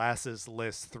 the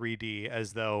glasses-less 3D,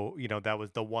 as though that was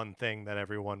the one thing that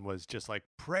everyone was just like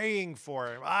praying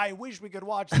for. I wish we could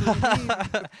watch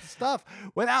 3D stuff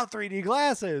without 3D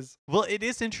glasses. Well, it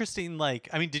is interesting. Like,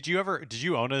 I mean, did you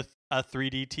own a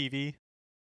 3D TV?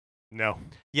 No,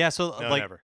 Yeah, so no, like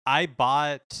never. I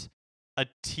bought a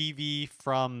TV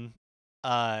from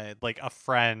like a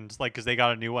friend, like because they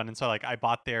got a new one, and so like I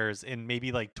bought theirs in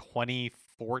maybe like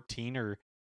 2014 or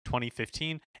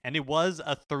 2015, and it was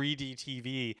a 3D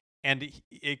TV, and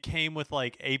it came with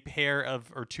like a pair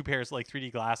of, or two pairs of, like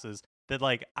 3D glasses that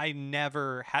like I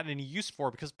never had any use for,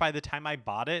 because by the time I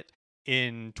bought it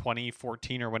in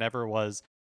 2014 or whenever it was,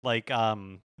 like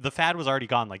the fad was already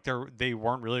gone. Like they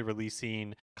weren't really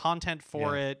releasing content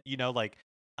for Yeah. it, like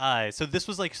so this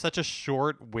was like such a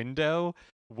short window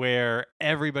where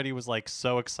everybody was like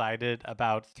so excited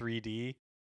about 3D.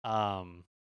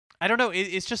 I don't know,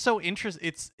 it's just so interesting.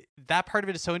 It's that part of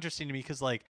it is so interesting to me, because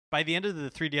like by the end of the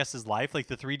 3DS's life, like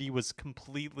the 3D was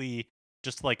completely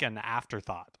just like an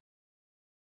afterthought.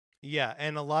 Yeah,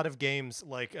 and a lot of games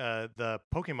like the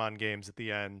Pokemon games at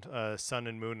the end, Sun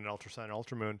and Moon and Ultra Sun and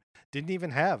Ultra Moon, didn't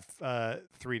even have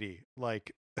 3D.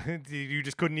 Like you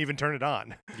just couldn't even turn it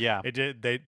on. Yeah. It did.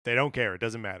 They don't care. It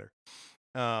doesn't matter.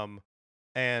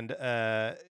 And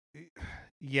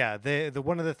yeah, the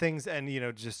one of the things, and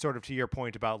just sort of to your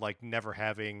point about like never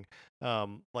having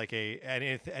like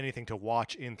anything to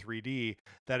watch in 3D,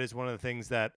 that is one of the things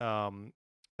that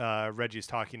Reggie's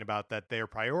talking about, that they're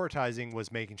prioritizing,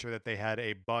 was making sure that they had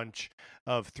a bunch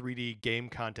of 3D game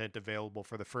content available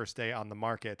for the first day on the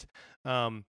market.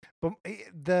 But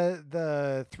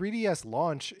the 3DS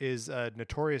launch is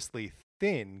notoriously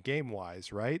thin game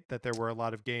wise, right? That there were a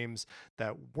lot of games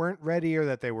that weren't ready, or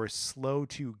that they were slow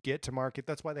to get to market.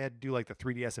 That's why they had to do like the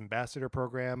 3DS ambassador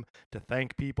program to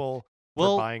thank people for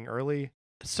Well, buying early.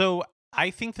 so I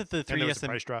think that the And there was 3DS a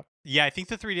price drop. yeah, I think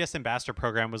the 3DS Ambassador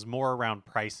program was more around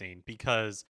pricing,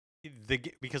 because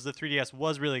because the 3DS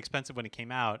was really expensive when it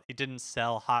came out. It didn't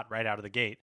sell hot right out of the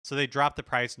gate. So they dropped the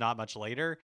price not much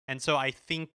later. And so I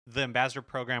think the Ambassador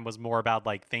program was more about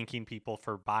like thanking people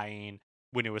for buying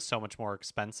when it was so much more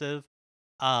expensive.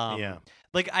 Yeah.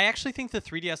 Like I actually think the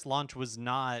 3DS launch was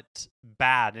not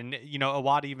bad, and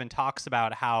Iwata even talks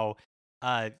about how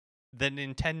uh the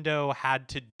Nintendo had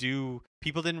to do,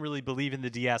 people didn't really believe in the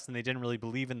DS and they didn't really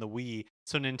believe in the Wii,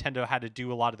 so Nintendo had to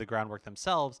do a lot of the groundwork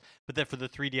themselves, but that for the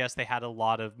 3DS they had a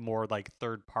lot of more like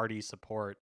third party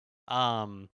support.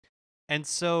 Um and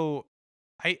so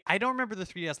I don't remember the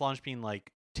 3DS launch being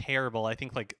like terrible. I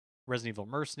think like Resident Evil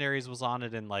Mercenaries was on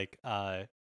it, and like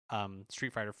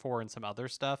Street Fighter 4 and some other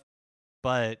stuff,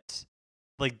 but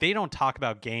like they don't talk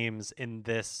about games in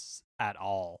this at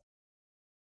all.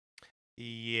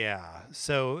 Yeah.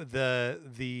 So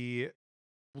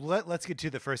let's get to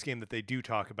the first game that they do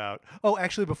talk about. Oh,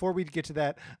 actually, before we get to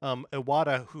that, Satoru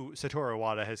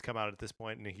Iwata has come out at this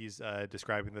point, and he's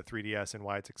describing the 3DS and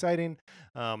why it's exciting.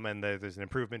 And there's an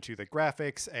improvement to the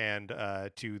graphics and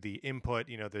to the input.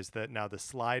 There's now the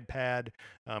slide pad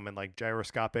and like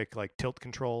gyroscopic like tilt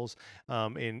controls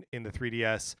in the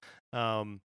 3DS.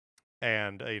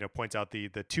 And points out the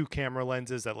two camera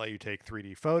lenses that let you take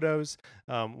 3D photos,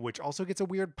 which also gets a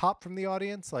weird pop from the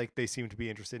audience. Like they seem to be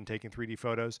interested in taking 3D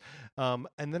photos. And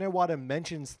then Iwata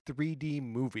mentions 3D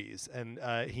movies, and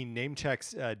he name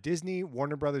checks Disney,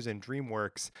 Warner Brothers, and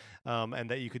DreamWorks,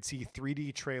 and that you could see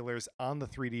 3D trailers on the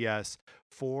 3DS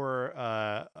for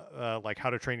like How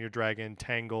to Train Your Dragon,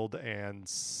 Tangled, and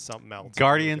something else.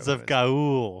 Guardians of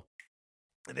Gaul.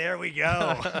 There we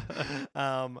go.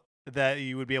 that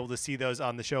you would be able to see those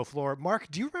on the show floor. Mark,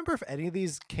 do you remember if any of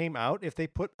these came out? If they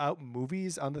put out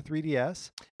movies on the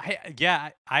 3DS?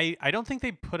 I don't think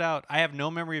they put out. I have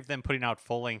no memory of them putting out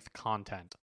full length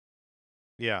content.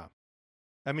 Yeah,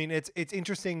 I mean it's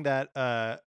interesting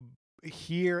that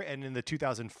here and in the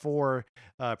 2004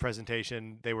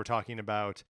 presentation they were talking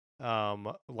about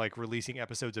like releasing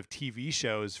episodes of TV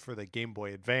shows for the Game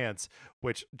Boy Advance,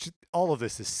 which just, all of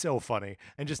this is so funny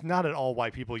and just not at all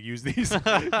why people use these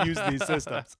use these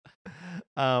systems.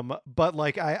 But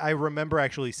like I remember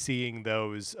actually seeing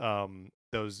those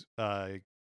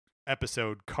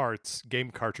episode carts,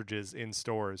 game cartridges in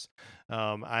stores.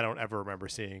 I don't ever remember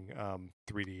seeing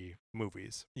 3D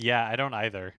movies. Yeah, I don't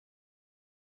either.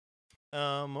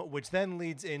 Which then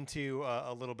leads into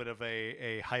a little bit of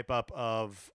a hype up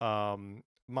of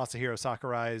Masahiro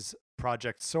Sakurai's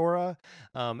Project Sora,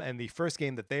 and the first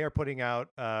game that they are putting out,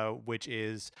 which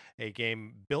is a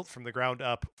game built from the ground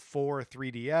up for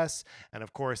 3DS, and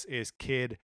of course is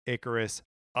Kid Icarus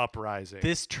Uprising.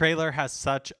 This trailer has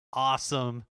such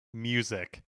awesome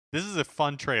music. This is a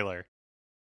fun trailer.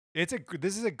 This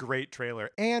is a great trailer,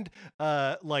 and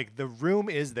like the room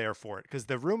is there for it, because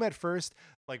the room at first,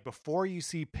 like before you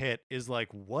see Pit, is like,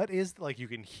 what is, like, you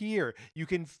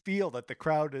can feel that the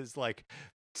crowd is like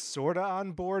sort of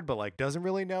on board but like doesn't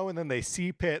really know, and then they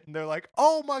see Pit and they're like,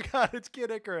 oh my god, it's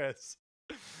Kid Icarus.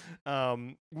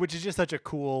 Which is just such a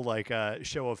cool like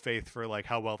show of faith for like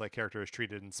how well that character is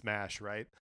treated in Smash, right?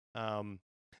 And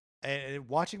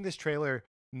watching this trailer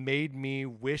made me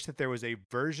wish that there was a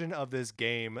version of this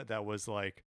game that was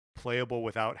like playable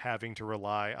without having to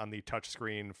rely on the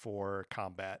touchscreen for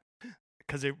combat,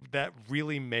 because that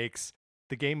really makes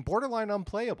the game borderline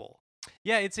unplayable.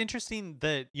 Yeah, it's interesting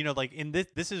that, you know, like in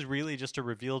this is really just a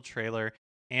reveal trailer,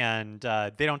 and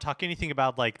they don't talk anything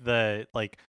about like the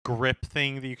like grip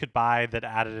thing that you could buy that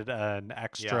added an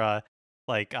extra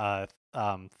like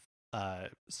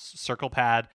circle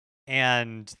pad.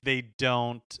 And they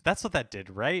don't. That's what that did,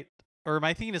 right? Or am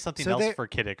I thinking of something else for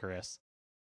Kid Icarus?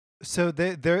 So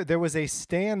there was a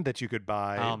stand that you could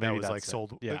buy that was like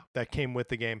sold, that came with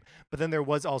the game. But then there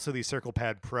was also the Circle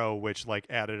Pad Pro, which like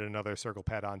added another circle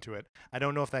pad onto it. I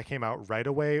don't know if that came out right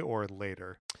away or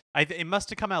later. It must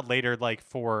have come out later, like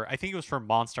I think it was for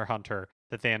Monster Hunter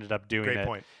that they ended up doing it. Great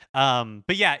point.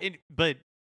 But yeah, but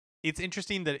it's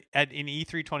interesting that in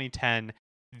E3 2010.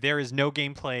 There is no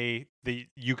gameplay that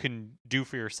you can do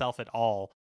for yourself at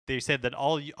all. They said that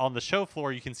on the show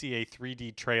floor you can see a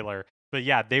 3D trailer, but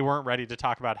yeah, they weren't ready to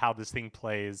talk about how this thing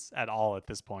plays at all at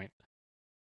this point.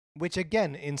 Which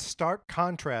again, in stark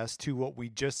contrast to what we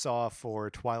just saw for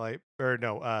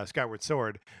Skyward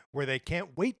Sword, where they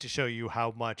can't wait to show you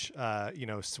how much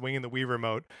swinging the Wii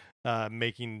remote,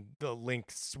 making the Link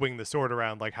swing the sword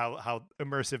around, like how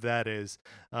immersive that is.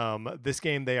 This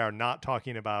game, they are not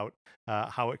talking about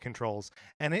how it controls,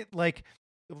 and it, like,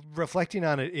 reflecting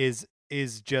on it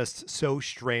is just so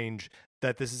strange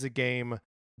that this is a game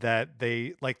that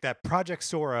they like, that Project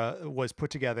Sora was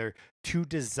put together to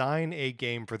design a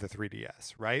game for the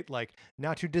 3DS, right? Like,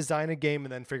 not to design a game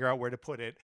and then figure out where to put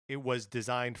it. It was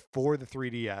designed for the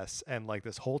 3DS, and like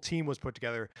this whole team was put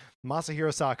together.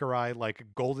 Masahiro Sakurai, like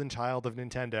golden child of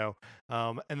Nintendo,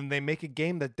 and then they make a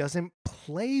game that doesn't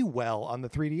play well on the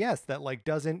 3DS, that like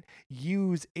doesn't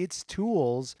use its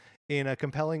tools in a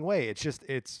compelling way. It's just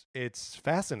it's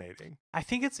fascinating. I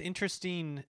think it's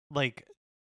interesting, like,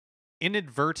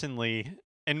 inadvertently,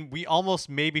 and we almost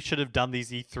maybe should have done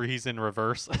these E3s in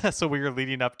reverse, so we were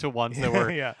leading up to ones that were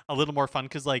a little more fun,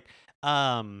 because like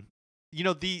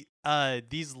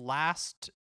these last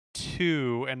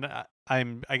two, and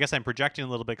I guess I'm projecting a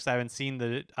little bit because I haven't seen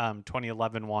the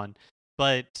 2011 one,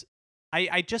 but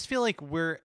I just feel like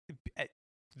we're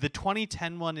the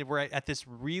 2010 one, we're at this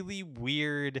really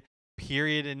weird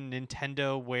period in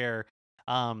Nintendo where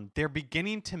they're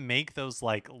beginning to make those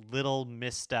like little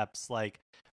missteps, like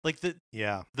the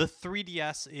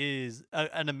 3DS is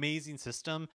an amazing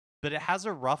system, but it has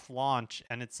a rough launch,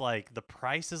 and it's like the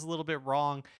price is a little bit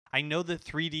wrong. I know that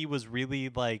 3D was really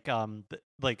like a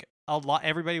lot.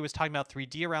 Everybody was talking about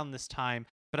 3D around this time,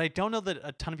 but I don't know that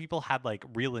a ton of people had like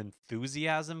real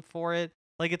enthusiasm for it.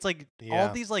 Like, it's like all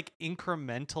these like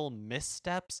incremental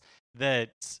missteps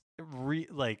that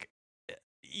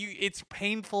it's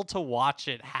painful to watch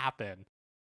it happen.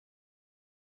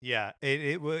 Yeah,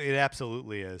 it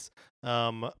absolutely is.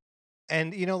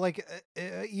 And like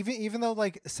even though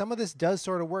like some of this does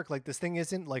sort of work, like this thing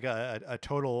isn't like a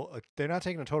total they're not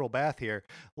taking a total bath here.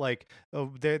 Like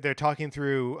they're talking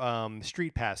through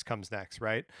Street Pass comes next,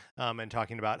 right? And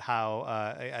talking about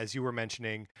how as you were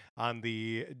mentioning on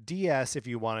the DS, if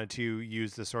you wanted to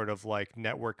use the sort of like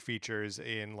network features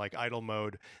in like idle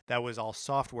mode, that was all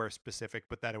software specific,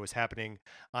 but that it was happening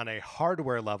on a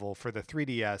hardware level for the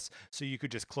 3DS, so you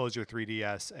could just close your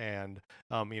 3DS and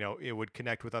it would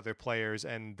connect with other players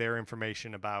and their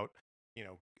information about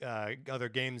other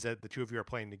games that the two of you are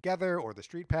playing together, or the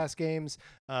Street Pass games,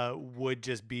 would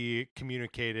just be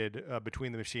communicated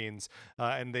between the machines.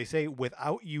 And they say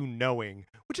without you knowing,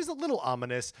 which is a little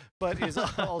ominous, but is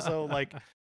also like,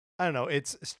 I don't know.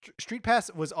 It's Street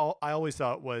Pass was all I always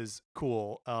thought was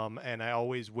cool. And I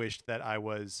always wished that I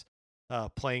was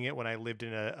playing it when I lived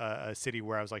in a city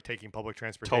where I was like taking public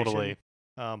transportation. Totally.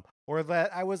 Or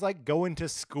that I was like going to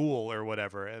school or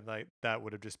whatever, and like that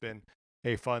would have just been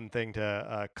a fun thing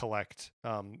to collect,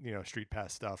 Street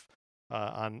Pass stuff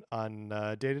on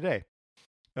day to day.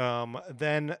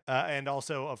 Then and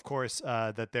also, of course,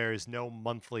 that there is no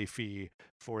monthly fee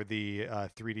for the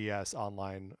 3DS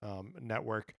online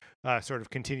network, sort of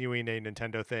continuing a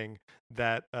Nintendo thing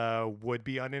that would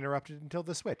be uninterrupted until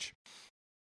the Switch.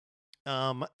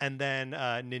 And then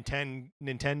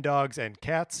Nintendogs and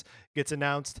Cats gets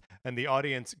announced, and the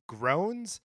audience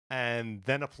groans and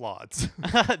then applauds.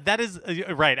 That is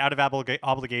right, out of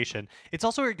obligation. It's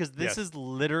also weird because this Yes. is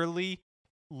literally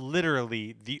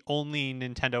the only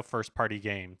Nintendo first party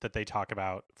game that they talk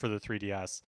about for the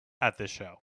 3DS at this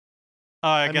show.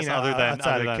 I guess mean, other than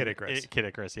outside of other Kid than Icarus. Kid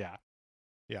Icarus, yeah.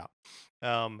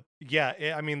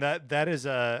 I mean that is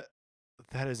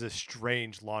a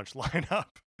strange launch lineup.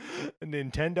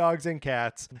 Nintendogs and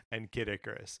Cats and Kid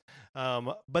Icarus.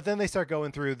 But then they start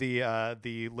going through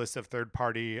the list of third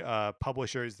party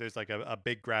publishers. There's like a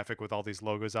big graphic with all these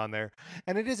logos on there,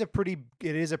 and it is a pretty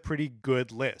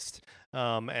good list.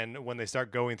 And when they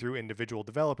start going through individual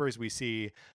developers, we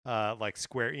see like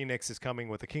Square Enix is coming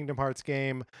with a Kingdom Hearts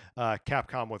game,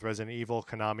 Capcom with Resident Evil,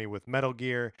 Konami with Metal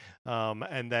Gear,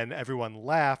 and then everyone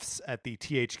laughs at the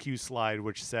THQ slide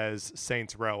which says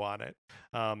Saints Row on it,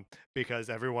 because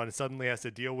everyone suddenly has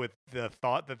to deal with the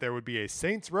thought that there would be a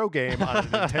Saints Row game on a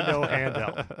Nintendo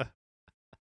handheld.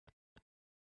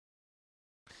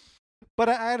 But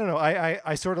I don't know.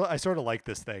 I sort of like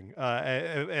this thing,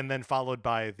 and then followed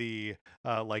by the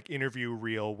like interview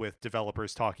reel with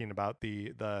developers talking about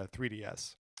the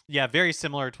 3DS. Yeah, very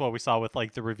similar to what we saw with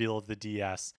like the reveal of the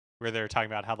DS, where they're talking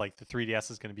about how like the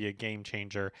 3DS is going to be a game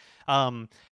changer.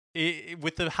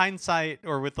 With the hindsight,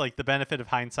 or with like the benefit of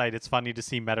hindsight, it's funny to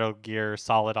see Metal Gear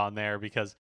Solid on there,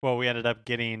 because what we ended up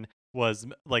getting was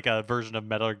like a version of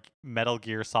Metal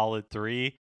Gear Solid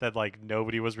 3 that like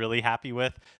nobody was really happy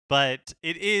with. But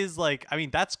it is like, I mean,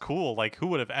 that's cool. Like, who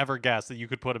would have ever guessed that you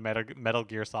could put a Metal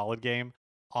Gear Solid game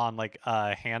on like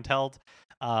a handheld,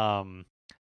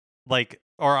 like,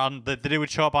 or on that it would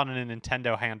show up on a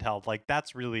Nintendo handheld. Like,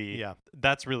 that's really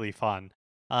fun.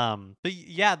 But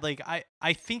yeah, like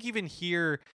I think even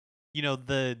here,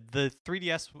 the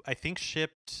 3DS I think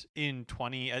shipped in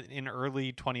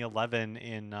early 2011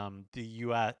 in the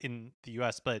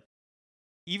US, but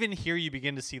even here you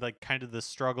begin to see like kind of the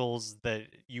struggles that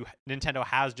Nintendo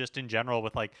has just in general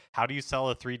with like, how do you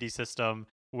sell a 3D system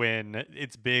when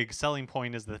its big selling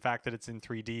point is the fact that it's in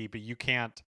 3D, but you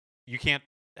can't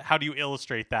how do you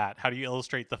illustrate that? How do you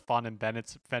illustrate the fun and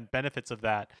benefits of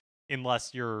that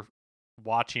unless you're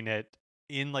watching it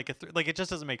in like like it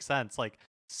just doesn't make sense. Like,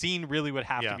 seeing really would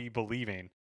have to be believing,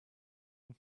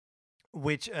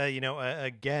 which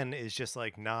again is just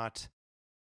like not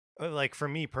like, for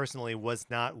me personally, was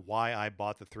not why I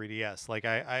bought the 3DS. Like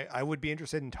I would be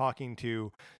interested in talking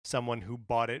to someone who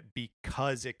bought it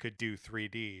because it could do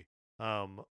 3D.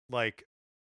 Like,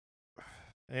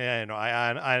 yeah,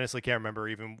 I honestly can't remember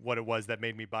even what it was that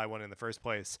made me buy one in the first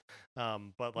place.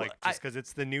 But like, just because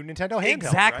it's the new Nintendo handheld,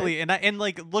 exactly. right? And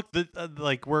like, look,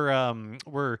 like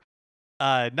we're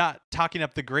not talking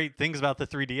up the great things about the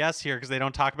 3DS here because they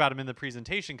don't talk about them in the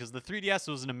presentation, because the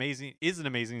 3DS is an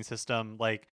amazing system.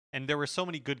 Like, and there were so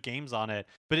many good games on it,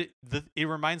 but it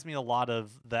reminds me a lot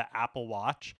of the Apple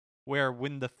Watch, where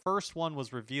when the first one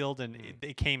was revealed and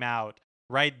it came out,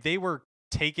 right, they were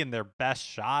taking their best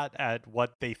shot at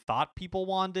what they thought people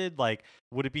wanted. Like,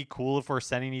 would it be cool if we're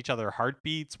sending each other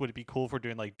heartbeats? Would it be cool if we're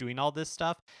doing all this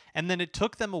stuff? And then it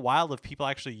took them a while of people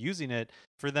actually using it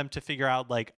for them to figure out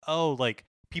like, oh, like,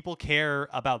 people care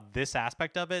about this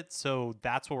aspect of it, so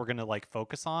that's what we're gonna like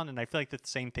focus on. And I feel like the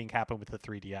same thing happened with the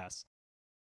 3DS.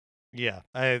 Yeah,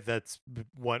 that's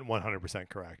 100%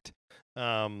 correct.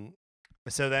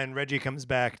 So then Reggie comes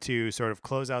back to sort of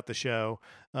close out the show,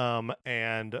 and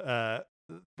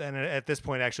then at this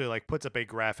point actually like puts up a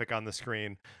graphic on the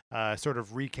screen, sort of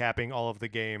recapping all of the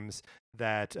games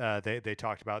that they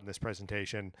talked about in this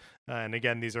presentation. And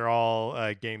again, these are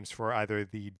all games for either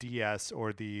the DS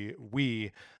or the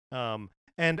Wii.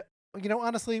 And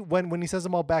honestly, when he says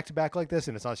them all back to back like this,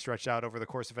 and it's not stretched out over the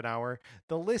course of an hour,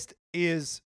 the list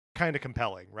is kind of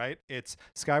compelling, right? It's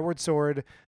Skyward Sword,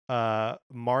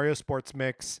 Mario Sports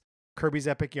Mix, Kirby's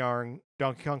Epic Yarn,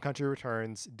 Donkey Kong Country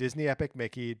Returns, Disney Epic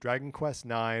Mickey, Dragon Quest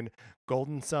IX,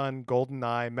 Golden Sun, Golden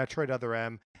Eye, Metroid Other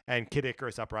M, and Kid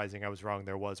Icarus Uprising. I was wrong.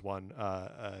 There was one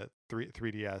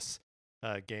 3DS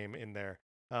game in there.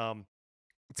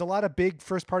 It's a lot of big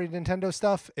first-party Nintendo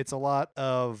stuff. It's a lot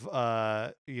of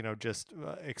just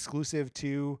exclusive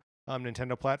to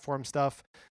Nintendo platform stuff.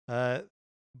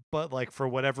 But like for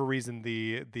whatever reason,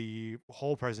 the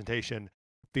whole presentation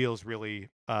feels really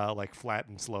like flat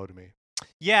and slow to me.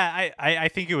 Yeah, I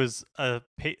think it was a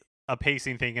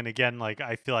pacing thing, and again, like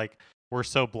I feel like we're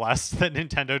so blessed that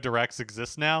Nintendo Directs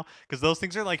exist now, because those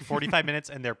things are like 45 minutes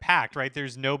and they're packed, right?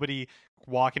 There's nobody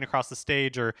walking across the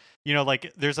stage, or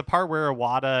like there's a part where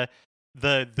Iwata,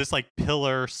 this like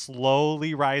pillar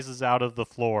slowly rises out of the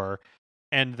floor,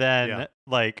 and then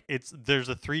like there's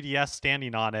a 3DS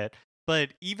standing on it.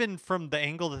 But even from the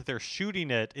angle that they're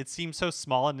shooting it, it seems so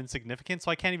small and insignificant.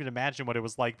 So I can't even imagine what it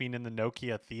was like being in the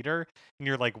Nokia theater. And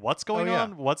you're like, what's going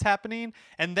on? What's happening?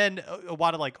 And then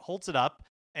Iwata like holds it up.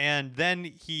 And then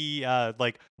he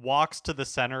like walks to the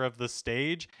center of the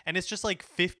stage. And it's just like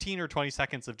 15 or 20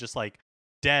 seconds of just like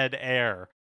dead air.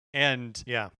 And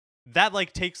that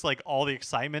like takes like all the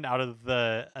excitement out of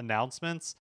the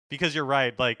announcements. Because you're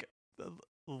right, like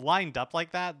lined up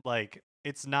like that, like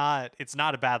it's not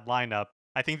a bad lineup.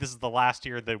 I think this is the last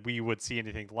year that we would see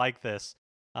anything like this.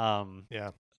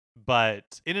 But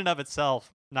in and of itself,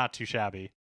 not too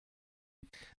shabby.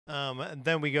 And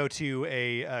then we go to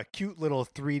a cute little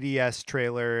 3DS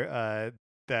trailer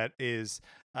that is,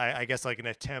 I guess, like an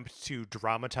attempt to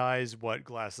dramatize what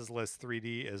Glassesless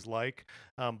 3D is like.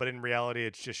 But in reality,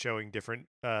 it's just showing different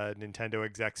Nintendo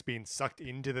execs being sucked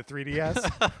into the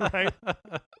 3DS, right?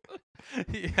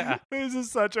 Yeah, this is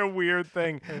such a weird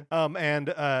thing.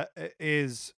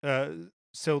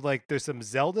 So like there's some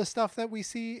Zelda stuff that we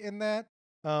see in that,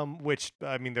 which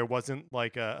I mean there wasn't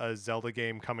like a Zelda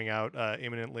game coming out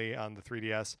imminently on the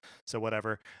 3DS, so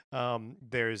whatever.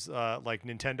 There's like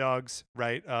Nintendogs,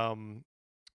 right?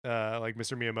 Like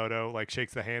Mr. Miyamoto like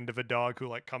shakes the hand of a dog who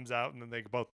like comes out, and then they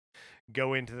both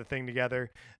go into the thing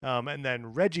together. And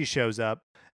then Reggie shows up,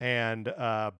 and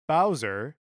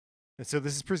Bowser. And so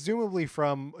this is presumably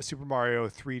from Super Mario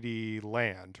 3D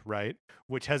Land, right?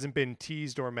 Which hasn't been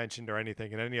teased or mentioned or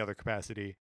anything in any other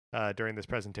capacity during this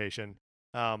presentation.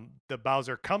 The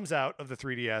Bowser comes out of the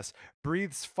 3DS,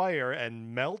 breathes fire,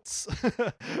 and melts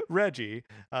Reggie.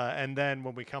 And then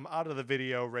when we come out of the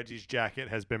video, Reggie's jacket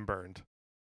has been burned.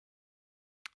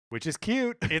 Which is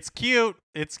cute. It's cute.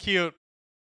 It's cute.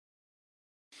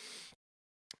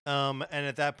 And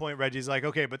at that point, Reggie's like,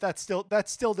 okay, but that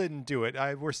still didn't do it.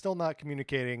 We're still not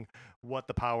communicating what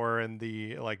the power and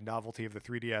the like novelty of the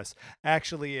 3DS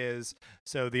actually is.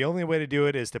 So the only way to do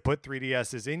it is to put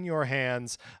 3DSs in your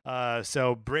hands.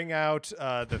 So bring out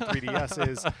the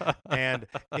 3DSs, and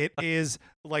it is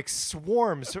like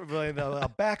swarms,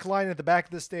 a back line at the back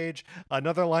of the stage,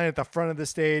 another line at the front of the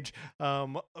stage.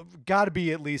 Got to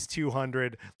be at least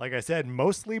 200. Like I said,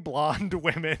 mostly blonde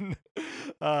women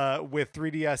with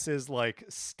 3DSs like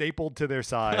stapled to their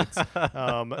sides,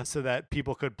 so that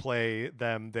people could play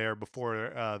them there before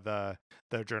the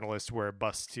journalists were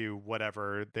bussed to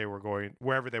wherever they were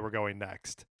going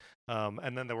next.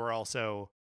 And then there were also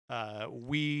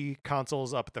Wii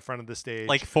consoles up at the front of the stage,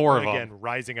 like 4 of them, again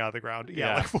rising out of the ground.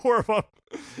 Yeah, like 4 of them,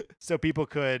 so people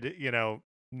could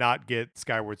not get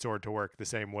Skyward Sword to work the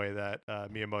same way that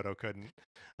Miyamoto couldn't.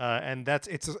 And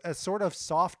it's a sort of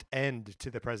soft end to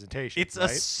the presentation. It's right?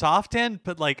 a soft end,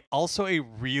 but like also a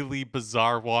really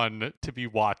bizarre one to be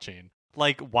watching.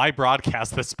 Like, why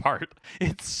broadcast this part?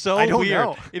 It's so I don't weird.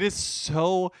 know. It is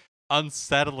so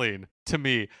unsettling to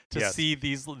me to see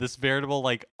this veritable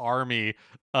like army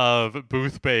of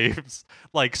booth babes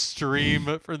like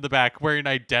stream from the back wearing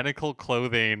identical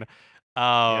clothing,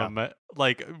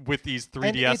 like with these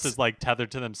 3DSs like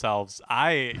tethered to themselves.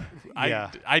 I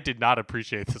did not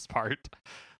appreciate this part.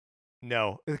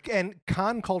 No, and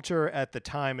con culture at the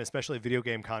time, especially video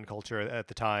game con culture at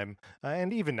the time,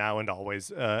 and even now and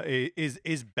always,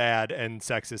 is bad and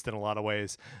sexist in a lot of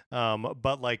ways.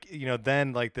 But like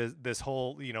then like this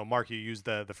whole Mark, you used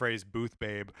the phrase "booth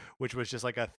babe," which was just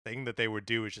like a thing that they would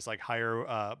do, is just like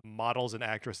hire models and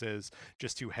actresses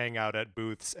just to hang out at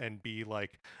booths and be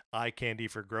like eye candy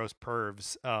for gross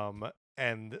pervs.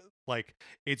 And like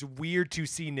it's weird to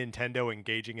see Nintendo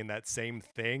engaging in that same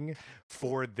thing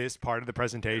for this part of the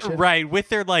presentation. Right, with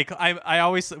their like I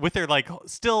always with their like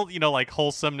still, like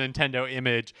wholesome Nintendo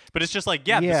image, but it's just like,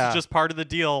 yeah, this is Yeah. just part of the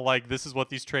deal. Like this is what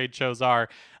these trade shows are.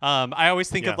 I always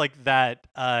think of Yeah. like that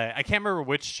I can't remember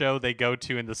which show they go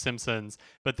to in The Simpsons,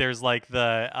 but there's like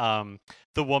the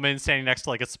woman standing next to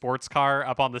like a sports car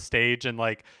up on the stage, and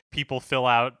like people fill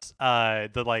out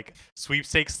the like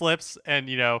sweepstakes slips, and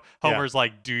Homer's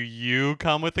like, "Do you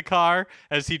come with the car?"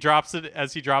 as he drops it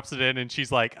in, and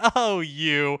she's like, "Oh,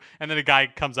 you." And then a guy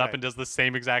comes up Right. and does the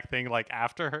same exact thing like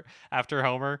after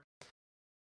Homer.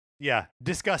 Yeah,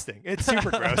 disgusting. It's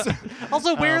super gross.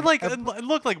 Also, where like and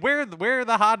look like where are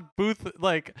the hot booth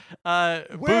like where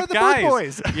are booth the guys? booth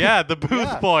boys? Yeah, the booth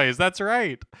Yeah. boys. That's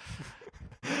right.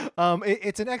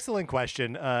 It's an excellent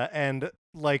question, and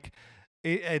like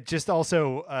it just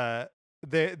also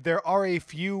there are a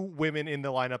few women in the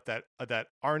lineup that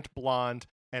aren't blonde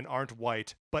and aren't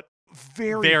white, but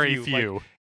Very Like, few.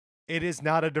 it is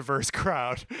not a diverse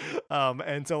crowd.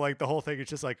 And so like the whole thing is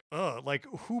just like, like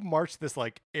who marched this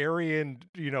like Aryan,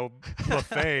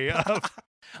 buffet of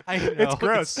I know. it's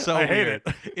gross. So I hate weird.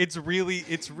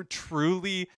 it.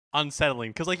 Truly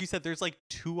unsettling because, like you said, there's like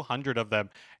 200 of them,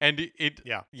 and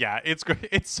yeah, it's great.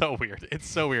 It's so weird. It's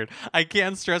so weird. I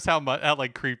can't stress how much how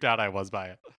like creeped out I was by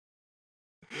it.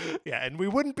 Yeah, and we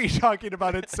wouldn't be talking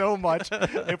about it so much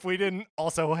if we didn't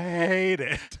also hate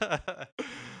it.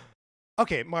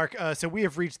 Okay, Mark. So we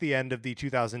have reached the end of the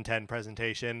 2010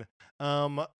 presentation.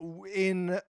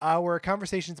 In our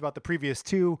conversations about the previous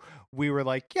two, we were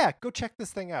like, "Yeah, go check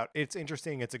this thing out. It's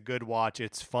interesting. It's a good watch.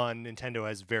 It's fun. Nintendo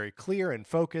has very clear and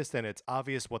focused, and it's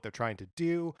obvious what they're trying to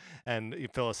do, and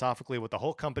philosophically what the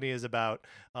whole company is about."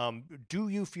 Do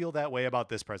you feel that way about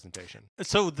this presentation?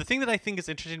 So the thing that I think is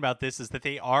interesting about this is that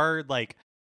they are like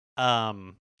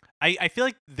um I feel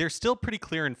like they're still pretty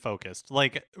clear and focused.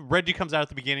 Like Reggie comes out at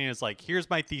the beginning and is like, here's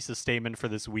my thesis statement for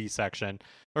this Wii section.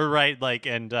 Or right, like,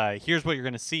 and here's what you're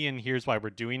gonna see and here's why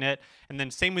we're doing it. And then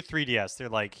same with 3DS. They're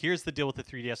like, here's the deal with the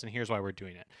 3DS and here's why we're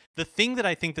doing it. The thing that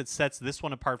I think that sets this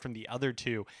one apart from the other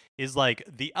two is like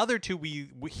the other two we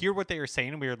hear what they are saying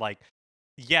and we were like,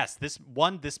 yes, this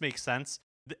makes sense,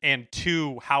 and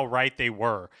two, how right they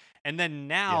were. And then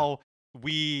now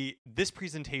this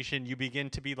presentation, you begin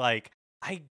to be like,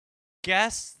 I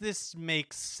guess this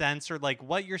makes sense, or like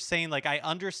what you're saying, like I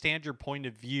understand your point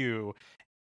of view,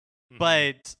 Mhm.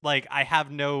 but like I have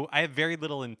very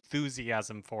little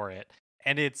enthusiasm for it.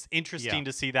 And it's Yeah. interesting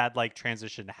to see that like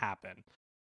transition happen.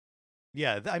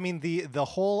 Yeah, I mean the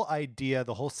whole idea,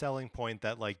 the whole selling point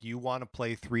that like you want to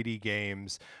play 3D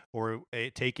games or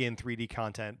take in 3D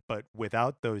content, but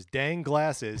without those dang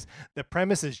glasses, the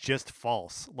premise is just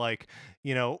false. Like,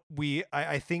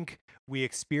 I think we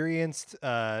experienced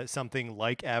something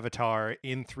like Avatar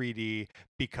in 3D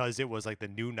because it was like the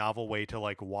new novel way to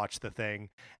like watch the thing,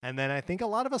 and then I think a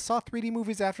lot of us saw 3D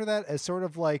movies after that as sort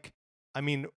of like, I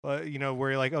mean, where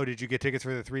you're like, oh, did you get tickets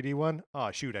for the 3D one?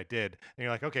 Oh, shoot, I did. And you're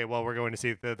like, okay, well, we're going to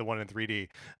see the one in 3D.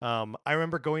 I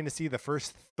remember going to see the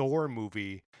first Thor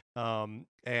movie,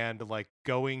 and like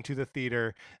going to the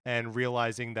theater and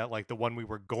realizing that like the one we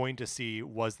were going to see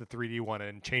was the 3D one,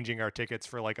 and changing our tickets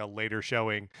for like a later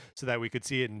showing so that we could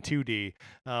see it in 2D.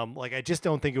 Like, I just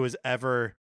don't think it was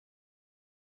ever,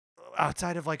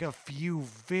 outside of like a few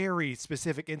very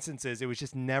specific instances, it was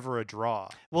just never a draw,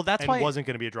 Well, that's and why wasn't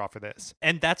going to be a draw for this.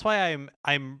 and that's why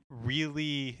I'm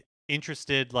really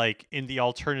interested like in the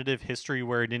alternative history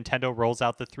where Nintendo rolls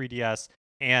out the 3DS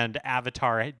and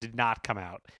Avatar did not come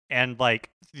out, and like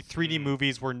the 3D Mm,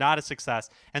 movies were not a success,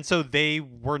 and so they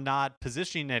were not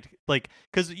positioning it like,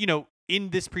 because in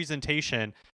this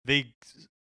presentation they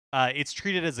it's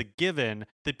treated as a given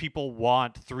that people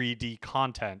want 3D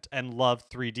content and love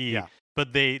 3D, yeah.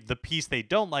 but the piece they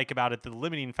don't like about it, the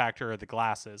limiting factor, are the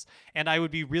glasses. And I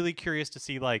would be really curious to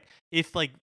see like if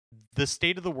like the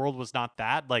state of the world was not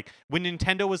that, like when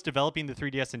Nintendo was developing the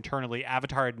 3DS internally,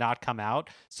 Avatar had not come out,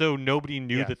 so nobody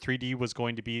knew Yeah. that 3D was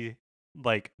going to be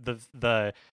like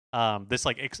the this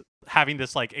like having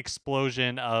this like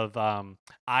explosion of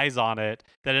eyes on it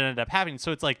that it ended up having.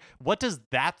 So it's like, what does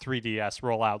that 3DS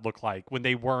rollout look like when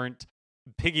they weren't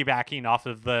piggybacking off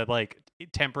of the like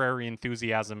temporary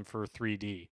enthusiasm for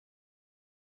 3D?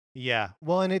 Yeah.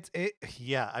 Well, and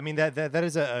yeah, I mean that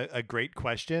is a great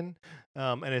question.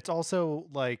 And it's also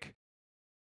like,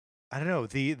 I don't know,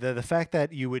 the fact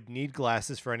that you would need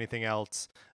glasses for anything else,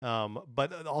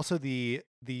 but also the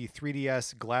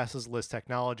 3DS glassesless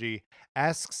technology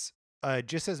asks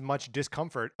just as much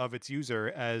discomfort of its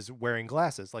user as wearing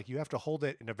glasses. Like you have to hold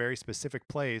it in a very specific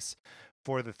place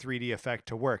for the 3D effect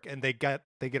to work, and they get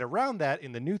around that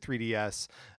in the new 3DS.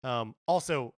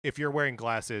 Also, if you're wearing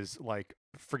glasses, like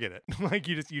forget it, like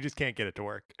you just can't get it to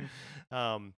work.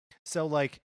 So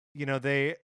like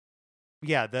they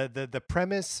yeah, the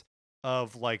premise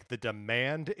of like the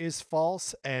demand is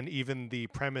false, and even the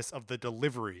premise of the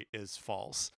delivery is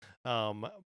false. um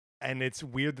and it's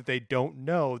weird that they don't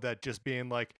know that just being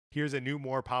like, here's a new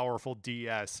more powerful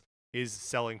DS is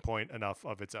selling point enough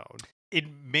of its own. It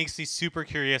makes me super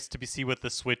curious to see what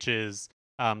the Switch's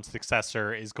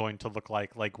successor is going to look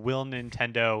like. Like, will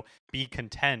Nintendo be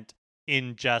content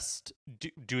in just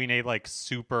doing a like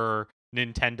super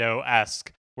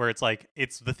Nintendo-esque, where it's like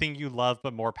it's the thing you love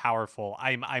but more powerful?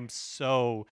 I'm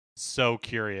so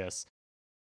curious.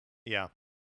 Yeah.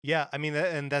 Yeah, I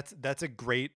mean that's a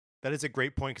great that is a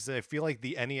great point, because I feel like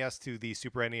the NES to the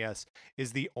Super NES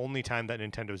is the only time that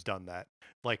Nintendo's done that.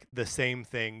 Like the same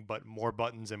thing but more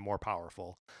buttons and more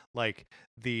powerful. Like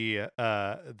the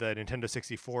Nintendo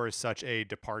 64 is such a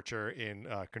departure in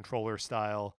controller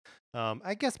style.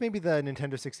 I guess maybe the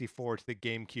Nintendo 64 to the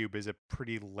GameCube is a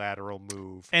pretty lateral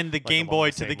move. And the like, Game along Boy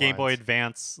the to same the Game Boy lines.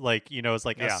 Advance, like, is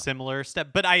like Yeah. a similar step.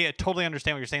 But I totally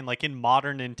understand what you're saying. Like in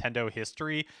modern Nintendo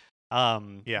history,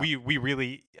 Yeah. we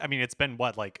really, I mean, it's been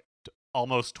what, like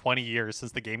almost 20 years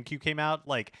since the GameCube came out.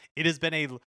 Like it has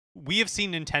been we have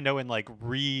seen Nintendo in like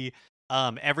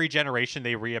every generation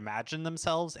they reimagine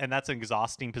themselves, and that's an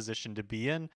exhausting position to be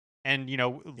in. And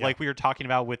like we were talking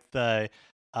about with the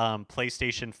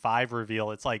PlayStation 5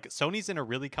 reveal, it's like Sony's in a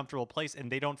really comfortable place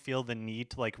and they don't feel the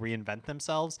need to like reinvent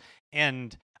themselves.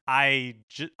 And I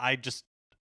just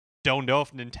don't know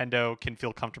if Nintendo can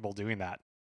feel comfortable doing that.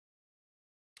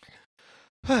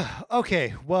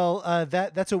 Okay, well,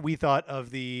 that's what we thought of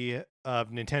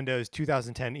Nintendo's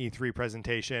 2010 E3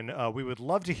 presentation. We would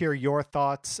love to hear your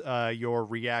thoughts, your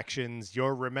reactions,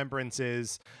 your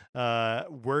remembrances.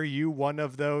 Were you one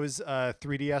of those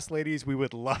 3DS ladies? We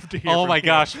would love to hear. Oh my you.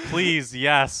 gosh, please,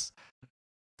 yes.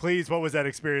 Please, what was that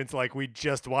experience like? We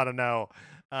just want to know.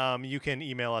 You can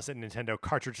email us at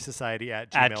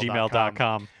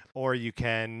nintendocartridgesociety@gmail.com. Or you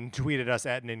can tweet at us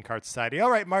at NinCartSociety.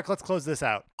 All right, Mark, let's close this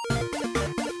out.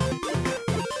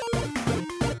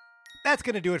 That's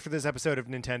going to do it for this episode of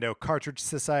Nintendo Cartridge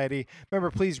Society.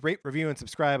 Remember, please rate, review, and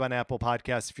subscribe on Apple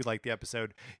Podcasts if you like the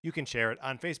episode. You can share it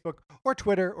on Facebook or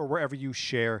Twitter or wherever you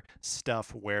share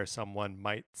stuff where someone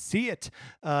might see it.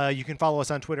 You can follow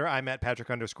us on Twitter. I'm at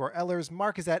Patrick_Ellers.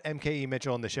 Mark is at MKE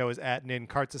Mitchell, and the show is at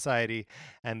NinCart Society.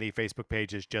 And the Facebook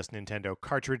page is just Nintendo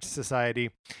Cartridge Society.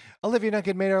 Olivia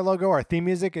Duncan made our logo. Our theme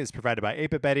music is provided by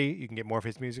 8-Bit Betty. You can get more of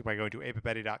his music by going to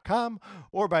 8bitbetty.com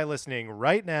or by listening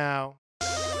right now.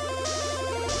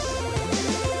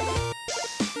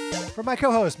 For my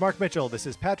co-host, Mark Mitchell, this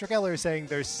is Patrick Eller saying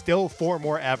there's still 4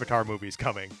 more Avatar movies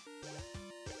coming.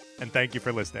 And thank you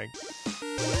for listening.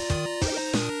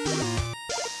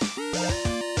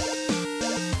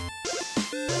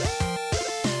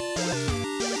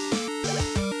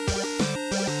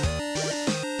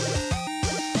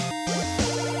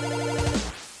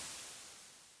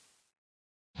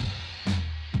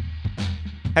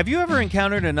 Have you ever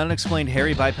encountered an unexplained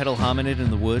hairy bipedal hominid in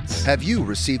the woods? Have you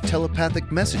received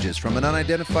telepathic messages from an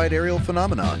unidentified aerial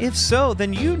phenomenon? If so,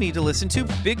 then you need to listen to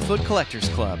Bigfoot Collectors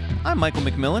Club. I'm Michael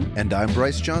McMillan. And I'm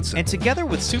Bryce Johnson. And together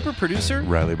with super producer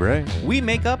Riley Bray, we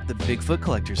make up the Bigfoot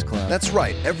Collectors Club. That's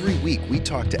right. Every week we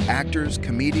talk to actors,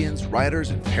 comedians,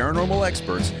 writers, and paranormal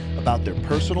experts about their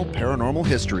personal paranormal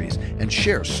histories and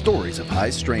share stories of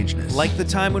high strangeness. Like the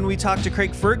time when we talked to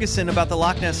Craig Ferguson about the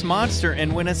Loch Ness Monster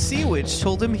and when a sea witch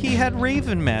told him he had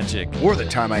raven magic. Or the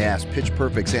time I asked Pitch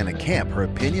Perfect's Anna Camp her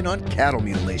opinion on cattle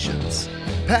mutilations.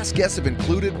 Past guests have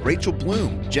included Rachel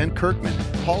Bloom, Jen Kirkman,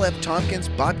 Paul F. Tompkins,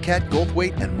 Bobcat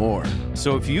Goldthwait, and more.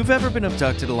 So if you've ever been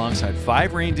abducted alongside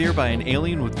 5 reindeer by an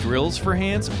alien with drills for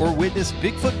hands or witnessed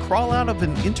Bigfoot crawl out of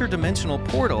an interdimensional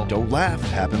portal, Don't laugh,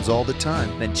 happens all the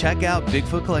time. then check out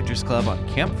Bigfoot Collectors Club on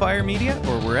Campfire Media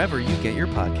or wherever you get your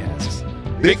podcasts.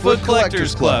 Bigfoot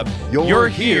Collectors Club. You're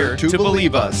here to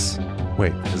believe us.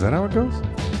 wait, is that how it goes?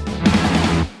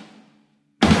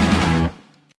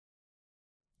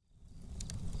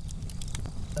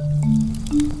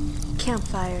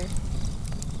 Campfire.